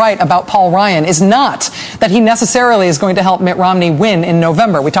on the right about Paul Ryan is not that he necessarily is going to help Mitt Romney win in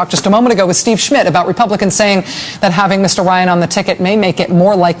November. We talked just a moment ago with Steve Schmidt about Republicans saying that having Mr. Ryan on the ticket may make it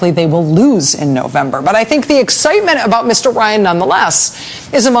more likely they will lose in November. But I think the excitement about Mr. Ryan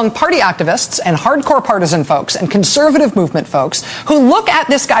nonetheless is among party activists and hardcore partisan folks and conservative movement folks who look at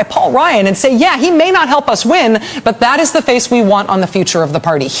this guy, Paul Ryan, and say, yeah, he may not help us win, but that is the face we want on the future of the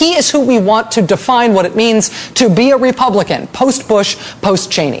party. He is who we want to define what it means to be a Republican. Post-Bush,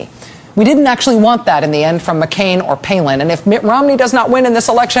 post-Cheney. We didn't actually want that in the end from McCain or Palin. And if Mitt Romney does not win in this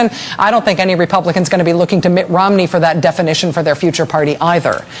election, I don't think any Republican's going to be looking to Mitt Romney for that definition for their future party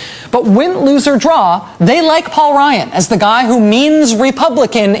either. But win, lose, or draw, they like Paul Ryan as the guy who means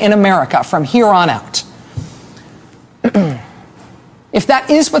Republican in America from here on out. If that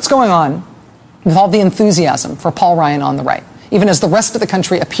is what's going on with all the enthusiasm for Paul Ryan on the right, even as the rest of the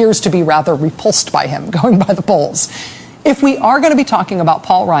country appears to be rather repulsed by him, going by the polls, if we are going to be talking about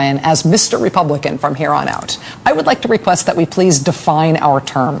Paul Ryan as Mr. Republican from here on out, I would like to request that we please define our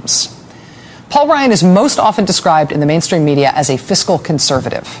terms. Paul Ryan is most often described in the mainstream media as a fiscal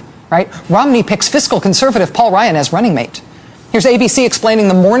conservative, right? Romney picks fiscal conservative Paul Ryan as running mate. Here's ABC explaining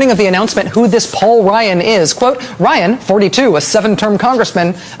the morning of the announcement who this Paul Ryan is. Quote, Ryan, 42, a 7-term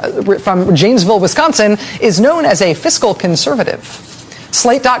congressman from Janesville, Wisconsin, is known as a fiscal conservative.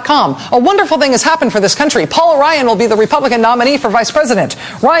 Slate.com. A wonderful thing has happened for this country. Paul Ryan will be the Republican nominee for vice president.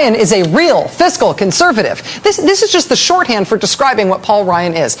 Ryan is a real fiscal conservative. This is just the shorthand for describing what Paul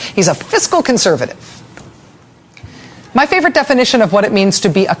Ryan is. He's a fiscal conservative. My favorite definition of what it means to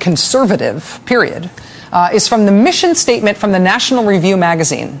be a conservative, period, is from the mission statement from the National Review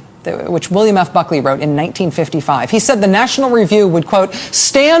magazine, which William F. Buckley wrote in 1955. He said the National Review would, quote,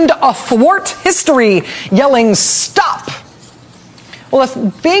 stand athwart history, yelling, stop. Well,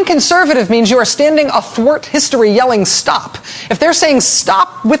 if being conservative means you are standing athwart history yelling stop, if they're saying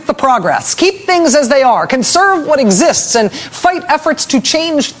stop with the progress, keep things as they are, conserve what exists, and fight efforts to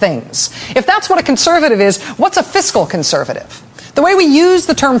change things, if that's what a conservative is, what's a fiscal conservative? The way we use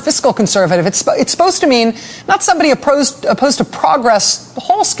the term fiscal conservative, it's supposed to mean not somebody opposed to progress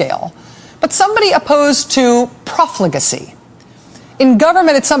whole scale, but somebody opposed to profligacy. In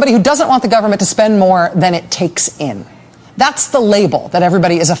government, it's somebody who doesn't want the government to spend more than it takes in. That's the label that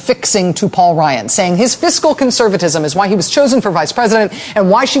everybody is affixing to Paul Ryan, saying his fiscal conservatism is why he was chosen for vice president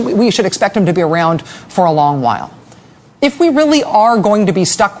and why we should expect him to be around for a long while. If we really are going to be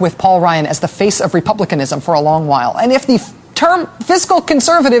stuck with Paul Ryan as the face of republicanism for a long while, and if the term fiscal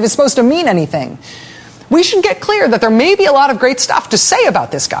conservative is supposed to mean anything, we should get clear that there may be a lot of great stuff to say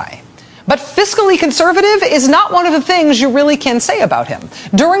about this guy. But fiscally conservative is not one of the things you really can say about him.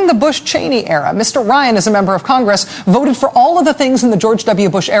 During the Bush-Cheney era, Mr. Ryan, as a member of Congress, voted for all of the things in the George W.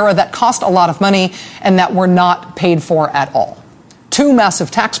 Bush era that cost a lot of money and that were not paid for at all. 2 massive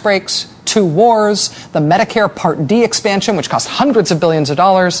tax breaks, 2 wars, the Medicare Part D expansion, which cost hundreds of billions of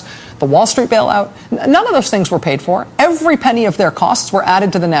dollars, the Wall Street bailout. None of those things were paid for. Every penny of their costs were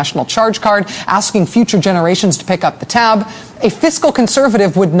added to the national charge card, asking future generations to pick up the tab. A fiscal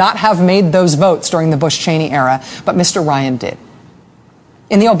conservative would not have made those votes during the Bush-Cheney era, but Mr. Ryan did.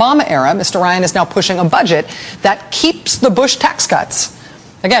 In the Obama era, Mr. Ryan is now pushing a budget that keeps the Bush tax cuts.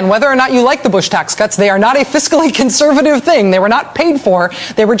 Again, whether or not you like the Bush tax cuts, they are not a fiscally conservative thing. They were not paid for.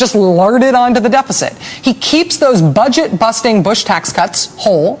 They were just larded onto the deficit. He keeps those budget-busting Bush tax cuts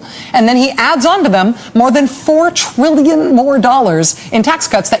whole, and then he adds onto them more than $4 trillion more in tax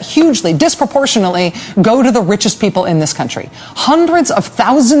cuts that hugely, disproportionately go to the richest people in this country. Hundreds of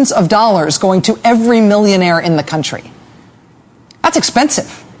thousands of dollars going to every millionaire in the country. That's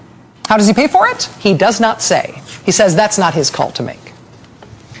expensive. How does he pay for it? He does not say. He says that's not his call to make.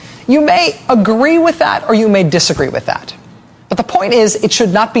 You may agree with that or you may disagree with that. But the point is, it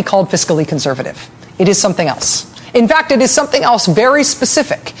should not be called fiscally conservative. It is something else. In fact, it is something else very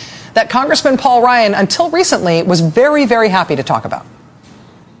specific that Congressman Paul Ryan, until recently, was very, very happy to talk about.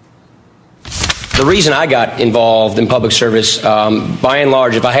 The reason I got involved in public service, by and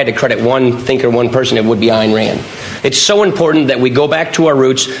large, if I had to credit one thinker, one person, it would be Ayn Rand. It's so important that we go back to our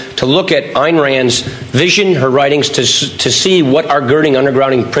roots to look at Ayn Rand's vision, her writings, to see what our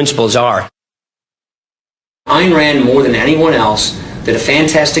undergrounding principles are. Ayn Rand, more than anyone else, did a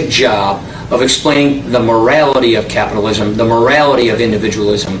fantastic job of explaining the morality of capitalism, the morality of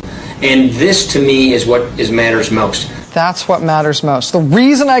individualism. And this, to me, is what matters most. That's what matters most. The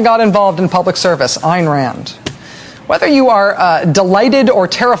reason I got involved in public service, Ayn Rand. Whether you are delighted or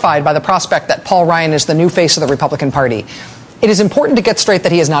terrified by the prospect that Paul Ryan is the new face of the Republican Party, it is important to get straight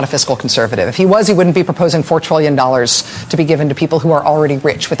that he is not a fiscal conservative. If he was, he wouldn't be proposing $4 trillion to be given to people who are already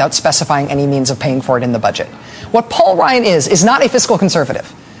rich without specifying any means of paying for it in the budget. What Paul Ryan is not a fiscal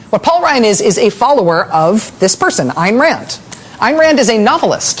conservative. What Paul Ryan is a follower of this person, Ayn Rand. Ayn Rand is a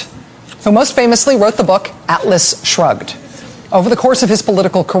novelist who most famously wrote the book Atlas Shrugged. Over the course of his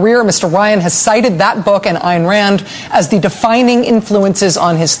political career, Mr. Ryan has cited that book and Ayn Rand as the defining influences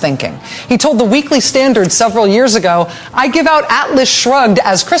on his thinking. He told the Weekly Standard several years ago, "I give out Atlas Shrugged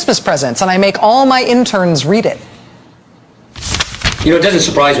as Christmas presents, and I make all my interns read it." You know, it doesn't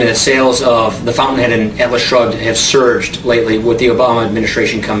surprise me that sales of The Fountainhead and Atlas Shrugged have surged lately with the Obama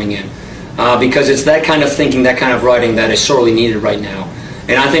administration coming in, because it's that kind of thinking, that kind of writing that is sorely needed right now.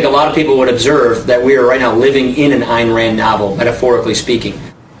 And I think a lot of people would observe that we are right now living in an Ayn Rand novel, metaphorically speaking.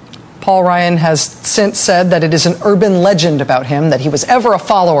 Paul Ryan has since said that it is an urban legend about him that he was ever a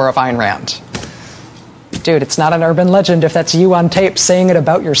follower of Ayn Rand. Dude, it's not an urban legend if that's you on tape saying it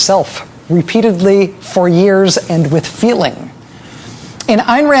about yourself, repeatedly for years and with feeling. In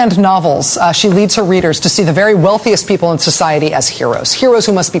Ayn Rand novels, she leads her readers to see the very wealthiest people in society as heroes. Heroes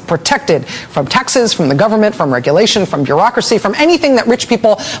who must be protected from taxes, from the government, from regulation, from bureaucracy, from anything that rich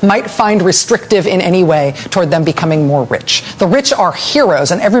people might find restrictive in any way toward them becoming more rich. The rich are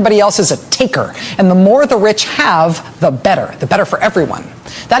heroes and everybody else is a taker. And the more the rich have, the better for everyone.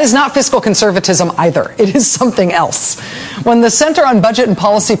 That is not fiscal conservatism either. It is something else. When the Center on Budget and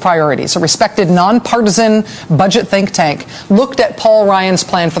Policy Priorities, a respected nonpartisan budget think tank, looked at Paul Ryan's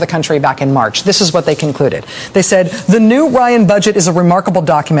plan for the country back in March, this is what they concluded. They said, the new Ryan budget is a remarkable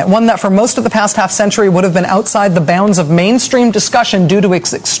document, one that for most of the past half century would have been outside the bounds of mainstream discussion due to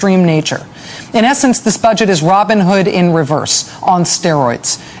its extreme nature. In essence, this budget is Robin Hood in reverse, on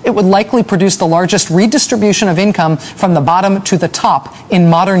steroids. It would likely produce the largest redistribution of income from the bottom to the top in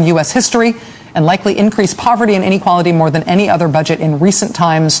modern U.S. history, and likely increase poverty and inequality more than any other budget in recent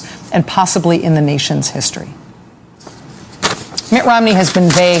times and possibly in the nation's history. Mitt Romney has been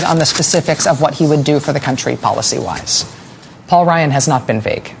vague on the specifics of what he would do for the country policy-wise. Paul Ryan has not been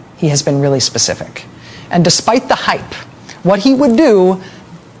vague. He has been really specific. And despite the hype, what he would do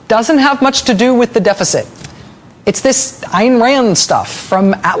doesn't have much to do with the deficit. It's this Ayn Rand stuff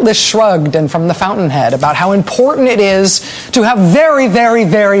from Atlas Shrugged and from The Fountainhead about how important it is to have very, very,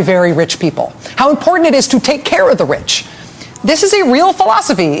 very, very rich people. How important it is to take care of the rich. This is a real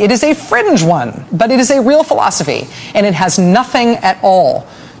philosophy. It is a fringe one, but it is a real philosophy, and it has nothing at all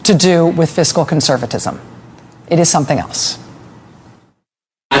to do with fiscal conservatism. It is something else.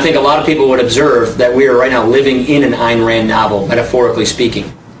 I think a lot of people would observe that we are right now living in an Ayn Rand novel, metaphorically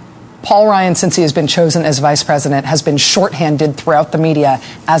speaking. Paul Ryan, since he has been chosen as vice president, has been shorthanded throughout the media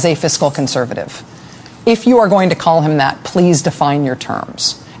as a fiscal conservative. If you are going to call him that, please define your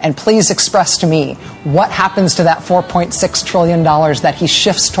terms. And please express to me what happens to that $4.6 trillion that he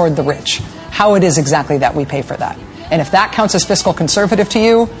shifts toward the rich, how it is exactly that we pay for that. And if that counts as fiscal conservative to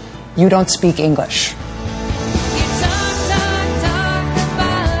you, you don't speak English.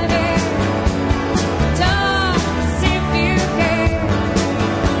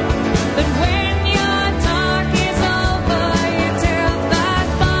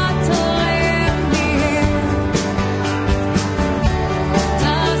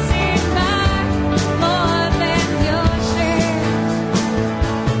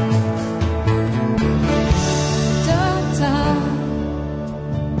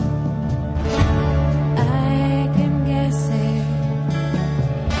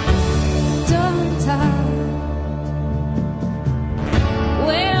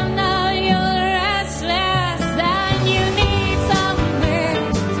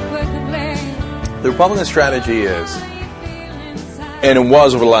 The Republican strategy is, and it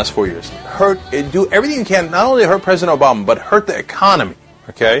was over the last 4 years, do everything you can, not only hurt President Obama, but hurt the economy,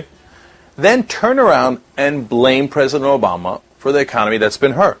 okay? Then turn around and blame President Obama for the economy that's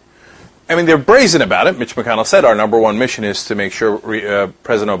been hurt. I mean, they're brazen about it. Mitch McConnell said our number one mission is to make sure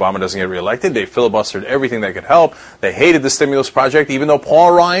President Obama doesn't get reelected. They filibustered everything that could help. They hated the stimulus project, even though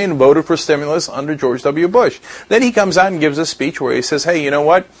Paul Ryan voted for stimulus under George W. Bush. Then he comes out and gives a speech where he says, hey, you know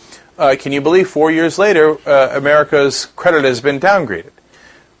what? Can you believe 4 years later, America's credit has been downgraded?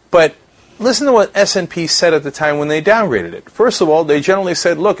 But listen to what S&P said at the time when they downgraded it. First of all, they generally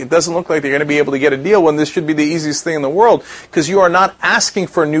said, look, it doesn't look like they're going to be able to get a deal when this should be the easiest thing in the world because you are not asking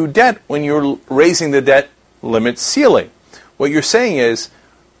for new debt when you're raising the debt limit ceiling. What you're saying is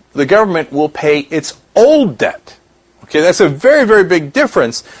the government will pay its old debt. Okay, that's a very, very big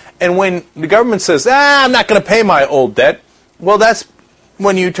difference. And when the government says, I'm not going to pay my old debt, well, that's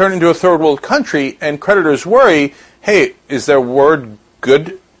when you turn into a third world country and creditors worry, hey, is their word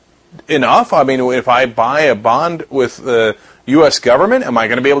good enough? I mean, if I buy a bond with the U.S. government, am I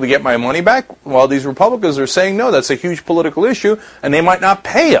going to be able to get my money back? Well, these Republicans are saying, no, that's a huge political issue, and they might not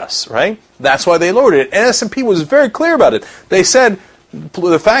pay us, right? That's why they lowered it. And S&P was very clear about it. They said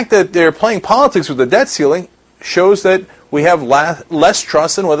the fact that they're playing politics with the debt ceiling shows that we have less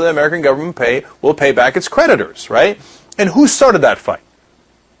trust in whether the American government will pay back its creditors, right? And who started that fight?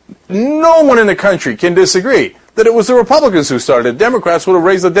 No one in the country can disagree that it was the Republicans who started it. Democrats would have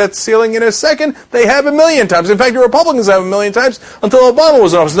raised the debt ceiling in a second. They have a million times. In fact, the Republicans have a million times until Obama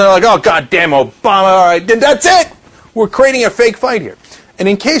was in office. And they're like, oh, goddamn Obama, all right, then that's it. We're creating a fake fight here. And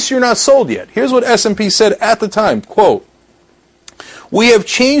in case you're not sold yet, here's what S&P said at the time, quote, we have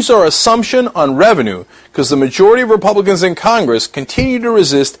changed our assumption on revenue because the majority of Republicans in Congress continue to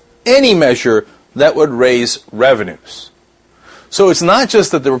resist any measure that would raise revenues. So it's not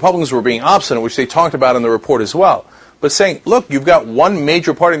just that the Republicans were being obstinate, which they talked about in the report as well, but saying, look, you've got one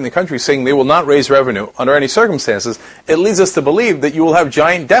major party in the country saying they will not raise revenue under any circumstances. It leads us to believe that you will have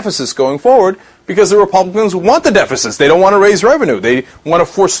giant deficits going forward because the Republicans want the deficits. They don't want to raise revenue. They want to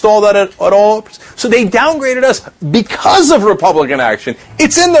forestall that at all. So they downgraded us because of Republican action.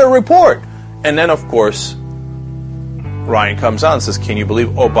 It's in their report. And then, of course, Ryan comes on and says, can you believe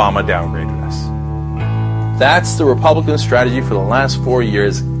Obama downgraded us? That's the Republican strategy for the last 4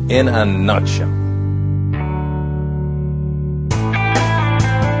 years in a nutshell.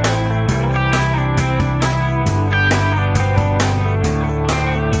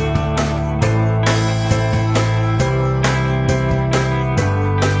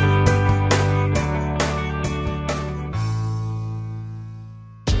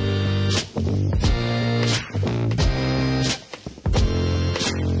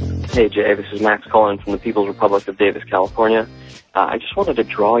 Hey Jay, this is Max calling from the People's Republic of Davis, California. I just wanted to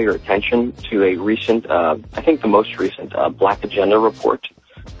draw your attention to a recent, I think the most recent, Black Agenda report,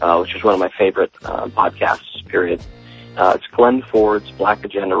 which is one of my favorite podcasts, period. It's Glenn Ford's Black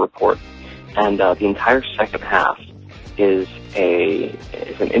Agenda report, and the entire second half is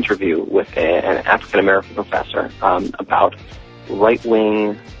an interview with an African-American professor about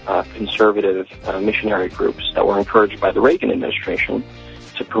right-wing conservative missionary groups that were encouraged by the Reagan administration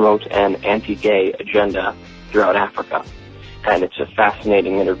to promote an anti-gay agenda throughout Africa. And it's a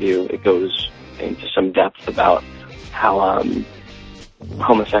fascinating interview. It goes into some depth about how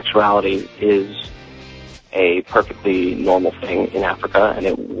homosexuality is a perfectly normal thing in Africa, and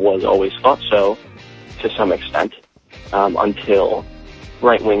it was always thought so to some extent, until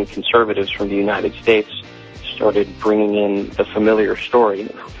right-wing conservatives from the United States started bringing in the familiar story,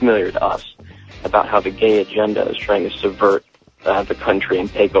 familiar to us, about how the gay agenda is trying to subvert the country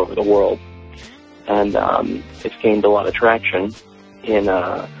and take over the world. And it's gained a lot of traction in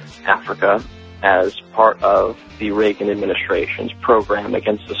Africa as part of the Reagan administration's program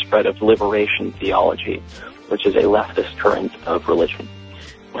against the spread of liberation theology, which is a leftist current of religion.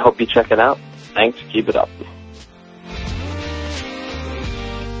 I hope you check it out. Thanks. Keep it up.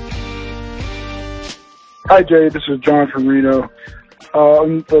 Hi, Jay. This is John from Reno.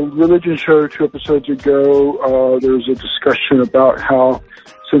 On the religion show 2 episodes ago, there was a discussion about how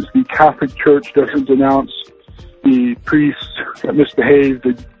since the Catholic Church doesn't denounce the priests that misbehave,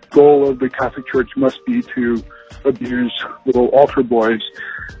 the goal of the Catholic Church must be to abuse little altar boys.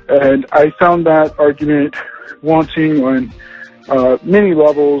 And I found that argument wanting on many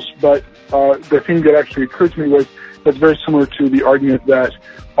levels, but the thing that actually occurred to me was that's very similar to the argument that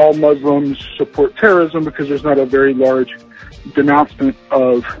all Muslims support terrorism because there's not a very large denouncement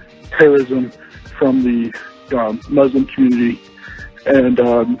of terrorism from the Muslim community. And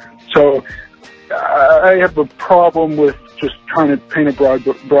so I have a problem with just trying to paint a broad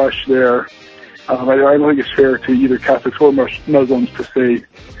brush there. I don't think it's fair to either Catholics or Muslims to say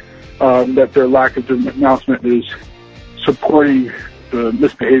that their lack of denouncement is supporting the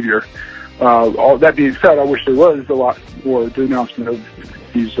misbehavior. All that being said, I wish there was a lot more denouncement of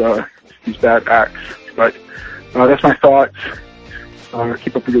these bad acts. But that's my thoughts.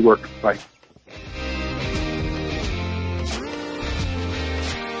 Keep up the good work. Bye.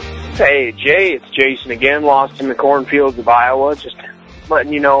 Hey, Jay, it's Jason again, lost in the cornfields of Iowa. Just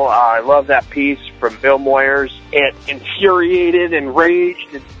letting you know, I love that piece from Bill Moyers. It infuriated,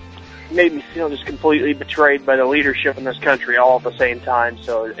 enraged, and made me feel just completely betrayed by the leadership in this country all at the same time.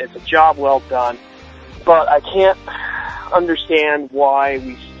 So it's a job well done. But I can't understand why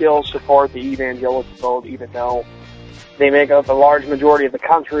we still support the evangelical vote, even though they make up a large majority of the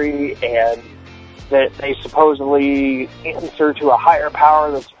country and that they supposedly answer to a higher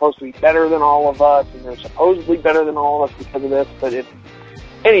power that's supposed to be better than all of us, and they're supposedly better than all of us because of this. But if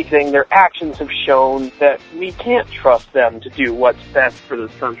anything, their actions have shown that we can't trust them to do what's best for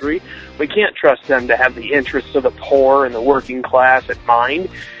this country. We can't trust them to have the interests of the poor and the working class at mind.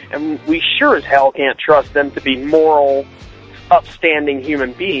 And we sure as hell can't trust them to be moral, upstanding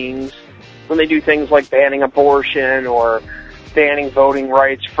human beings when they do things like banning abortion or banning voting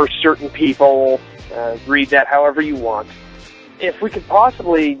rights for certain people. Read that however you want. If we could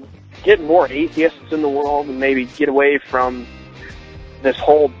possibly get more atheists in the world and maybe get away from this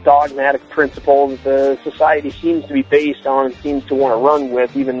whole dogmatic principle that the society seems to be based on and seems to want to run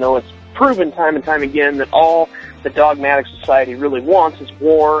with, even though it's proven time and time again that all the dogmatic society really wants is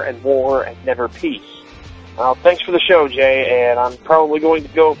war and never peace. Thanks for the show, Jay, and I'm probably going to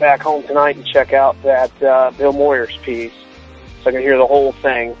go back home tonight and check out that Bill Moyers piece so I can hear the whole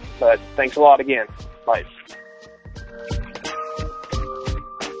thing. But thanks a lot again. Bye.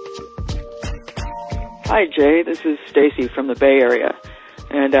 Hi, Jay. This is Stacy from the Bay Area,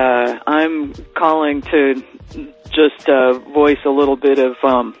 and I'm calling to just voice a little bit of,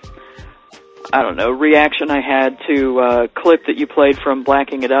 reaction I had to a clip that you played from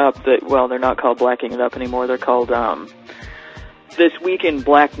Blacking It Up that, well, they're not called Blacking It Up anymore. They're called This Week in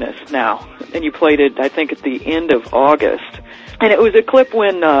Blackness now. And you played it, I think, at the end of August. And it was a clip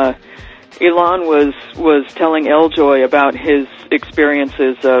when Elon was telling Eljoy about his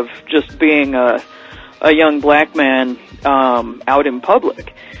experiences of just being a young black man out in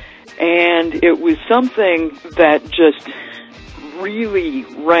public. And it was something that just really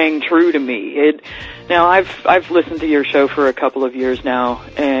rang true to me. Now I've listened to your show for a couple of years now,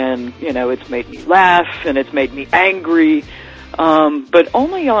 and it's made me laugh and it's made me angry. But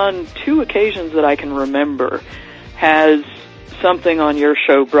only on 2 occasions that I can remember has something on your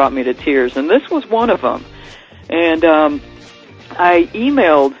show brought me to tears, and this was one of them. And I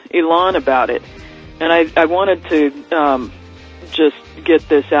emailed Elon about it, and I wanted to just get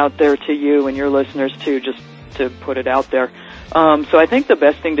this out there to you and your listeners too, just to put it out there. So I think the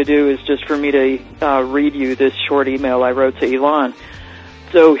best thing to do is just for me to read you this short email I wrote to Elon.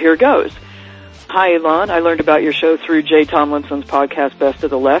 So here goes. Hi, Elon. I learned about your show through Jay Tomlinson's podcast, Best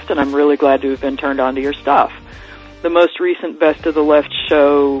of the Left, and I'm really glad to have been turned on to your stuff. The most recent Best of the Left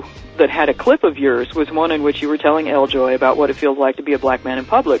show that had a clip of yours was one in which you were telling Eljoy about what it feels like to be a black man in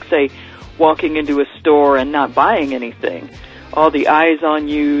public, say, walking into a store and not buying anything. All the eyes on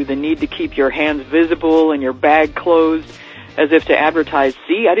you, the need to keep your hands visible and your bag closed, as if to advertise,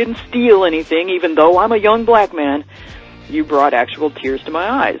 see, I didn't steal anything, even though I'm a young black man. You brought actual tears to my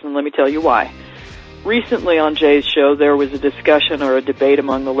eyes, and let me tell you why. Recently on Jay's show, there was a discussion or a debate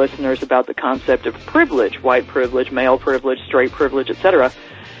among the listeners about the concept of privilege, white privilege, male privilege, straight privilege, etc.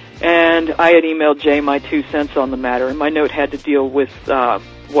 And I had emailed Jay my 2 cents on the matter, and my note had to deal with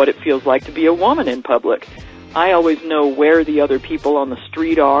what it feels like to be a woman in public. I always know where the other people on the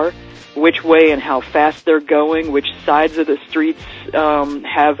street are, which way and how fast they're going, which sides of the streets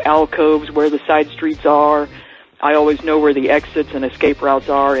have alcoves, where the side streets are. I always know where the exits and escape routes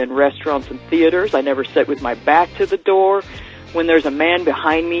are in restaurants and theaters. I never sit with my back to the door. When there's a man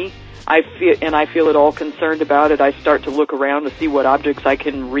behind me, I feel at all concerned about it, I start to look around to see what objects I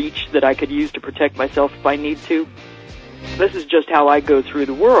can reach that I could use to protect myself if I need to. This is just how I go through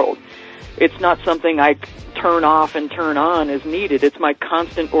the world. It's not something I turn off and turn on as needed. It's my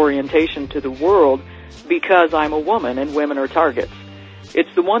constant orientation to the world because I'm a woman and women are targets.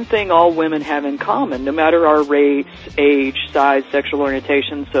 It's the one thing all women have in common, no matter our race, age, size, sexual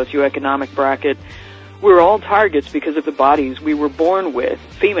orientation, socioeconomic bracket. We're all targets because of the bodies we were born with,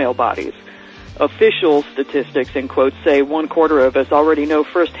 female bodies. Official statistics, in quotes, say 1/4 of us already know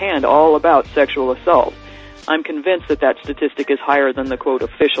firsthand all about sexual assault. I'm convinced that that statistic is higher than the, quote,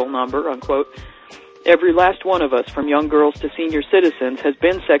 official number, unquote. Every last one of us, from young girls to senior citizens, has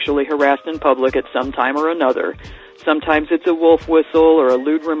been sexually harassed in public at some time or another. Sometimes it's a wolf whistle or a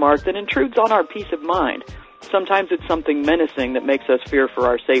lewd remark that intrudes on our peace of mind. Sometimes it's something menacing that makes us fear for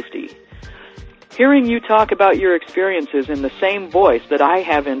our safety. Hearing you talk about your experiences in the same voice that I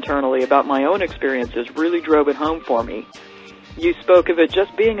have internally about my own experiences really drove it home for me. You spoke of it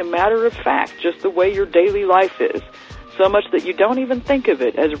just being a matter of fact, just the way your daily life is, so much that you don't even think of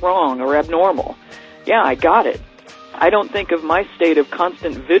it as wrong or abnormal. Yeah, I got it. I don't think of my state of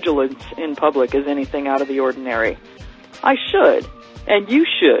constant vigilance in public as anything out of the ordinary. I should, and you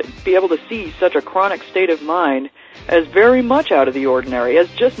should, be able to see such a chronic state of mind as very much out of the ordinary, as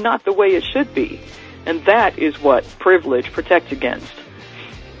just not the way it should be. And that is what privilege protects against.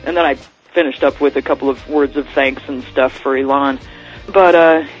 And then I finished up with a couple of words of thanks and stuff for Elon.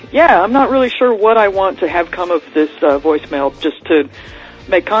 But, yeah, I'm not really sure what I want to have come of this voicemail, just to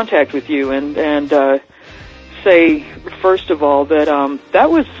make contact with you and say, first of all, that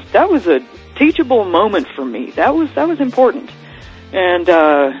that was a teachable moment for me. That was important. And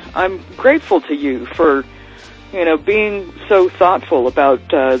I'm grateful to you for, being so thoughtful about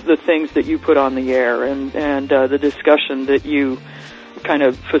the things that you put on the air and the discussion that you kind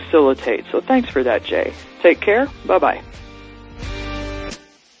of facilitate. So thanks for that, Jay. Take care. Bye-bye.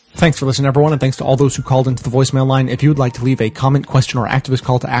 Thanks for listening, everyone, and thanks to all those who called into the voicemail line. If you would like to leave a comment, question, or activist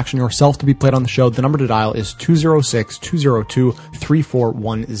call to action yourself to be played on the show, the number to dial is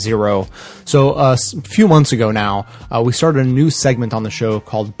 206-202-3410. So a few months ago now, we started a new segment on the show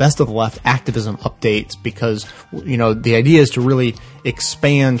called Best of the Left Activism Updates because, the idea is to really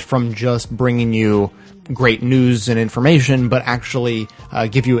expand from just bringing you great news and information, but actually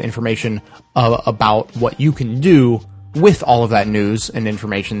give you information about what you can do with all of that news and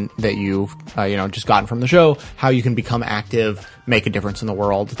information that you've, just gotten from the show, how you can become active, make a difference in the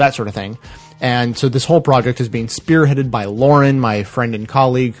world, that sort of thing. And so this whole project is being spearheaded by Lauren, my friend and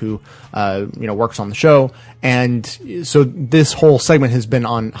colleague who, works on the show. And so this whole segment has been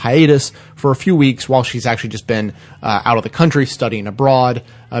on hiatus for a few weeks while she's actually just been, out of the country studying abroad,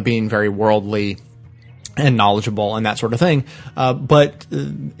 being very worldly and knowledgeable and that sort of thing. But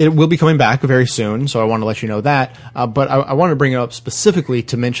it will be coming back very soon, so I want to let you know that. But I want to bring it up specifically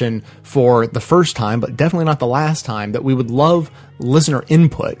to mention for the first time, but definitely not the last time, that we would love listener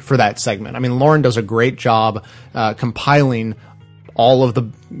input for that segment. I mean, Lauren does a great job compiling all of the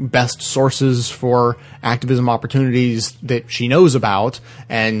best sources for activism opportunities that she knows about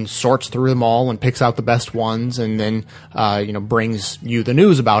and sorts through them all and picks out the best ones and then, brings you the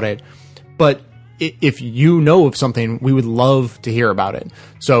news about it. But if you know of something, we would love to hear about it.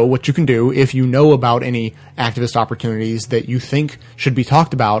 So what you can do, if you know about any activist opportunities that you think should be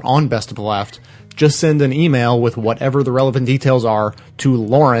talked about on Best of the Left, just send an email with whatever the relevant details are to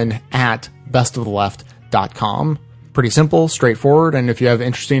lauren@bestoftheleft.com. Pretty simple, straightforward, and if you have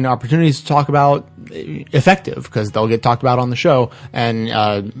interesting opportunities to talk about, effective, because they'll get talked about on the show, and,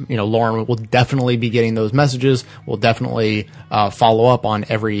 Lauren will definitely be getting those messages. We'll definitely follow up on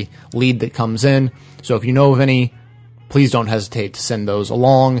every lead that comes in. So if you know of any, please don't hesitate to send those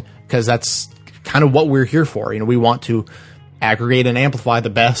along, because that's kind of what we're here for. We want to aggregate and amplify the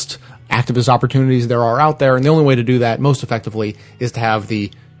best activist opportunities there are out there, and the only way to do that most effectively is to have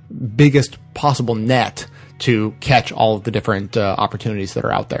the biggest possible net to catch all of the different opportunities that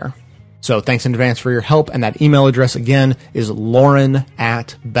are out there. So thanks in advance for your help, and that email address again is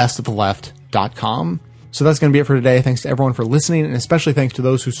lauren@bestoftheleft.com. So that's going to be it for today. Thanks to everyone for listening, and especially thanks to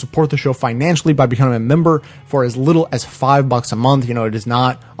those who support the show financially by becoming a member for as little as $5 a month. You know, it is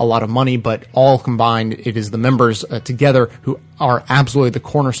not a lot of money, but all combined, it is the members together who are absolutely the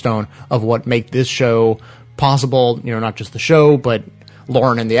cornerstone of what make this show possible. You know, not just the show, but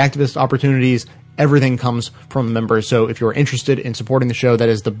Lauren and the activist opportunities. Everything comes from members. So if you're interested in supporting the show, that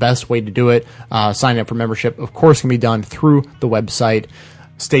is the best way to do it. Signing up for membership, of course, can be done through the website.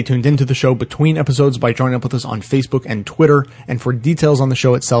 Stay tuned into the show between episodes by joining up with us on Facebook and Twitter. And for details on the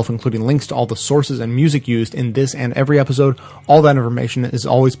show itself, including links to all the sources and music used in this and every episode, all that information is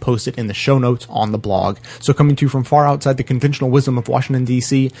always posted in the show notes on the blog. So coming to you from far outside the conventional wisdom of Washington,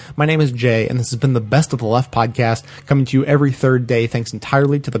 D.C., my name is Jay, and this has been the Best of the Left podcast, coming to you every third day, thanks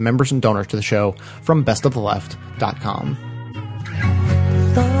entirely to the members and donors to the show from bestoftheleft.com.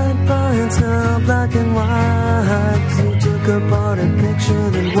 Black and white, 'cause you took apart a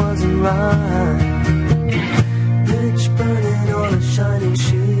picture that wasn't right.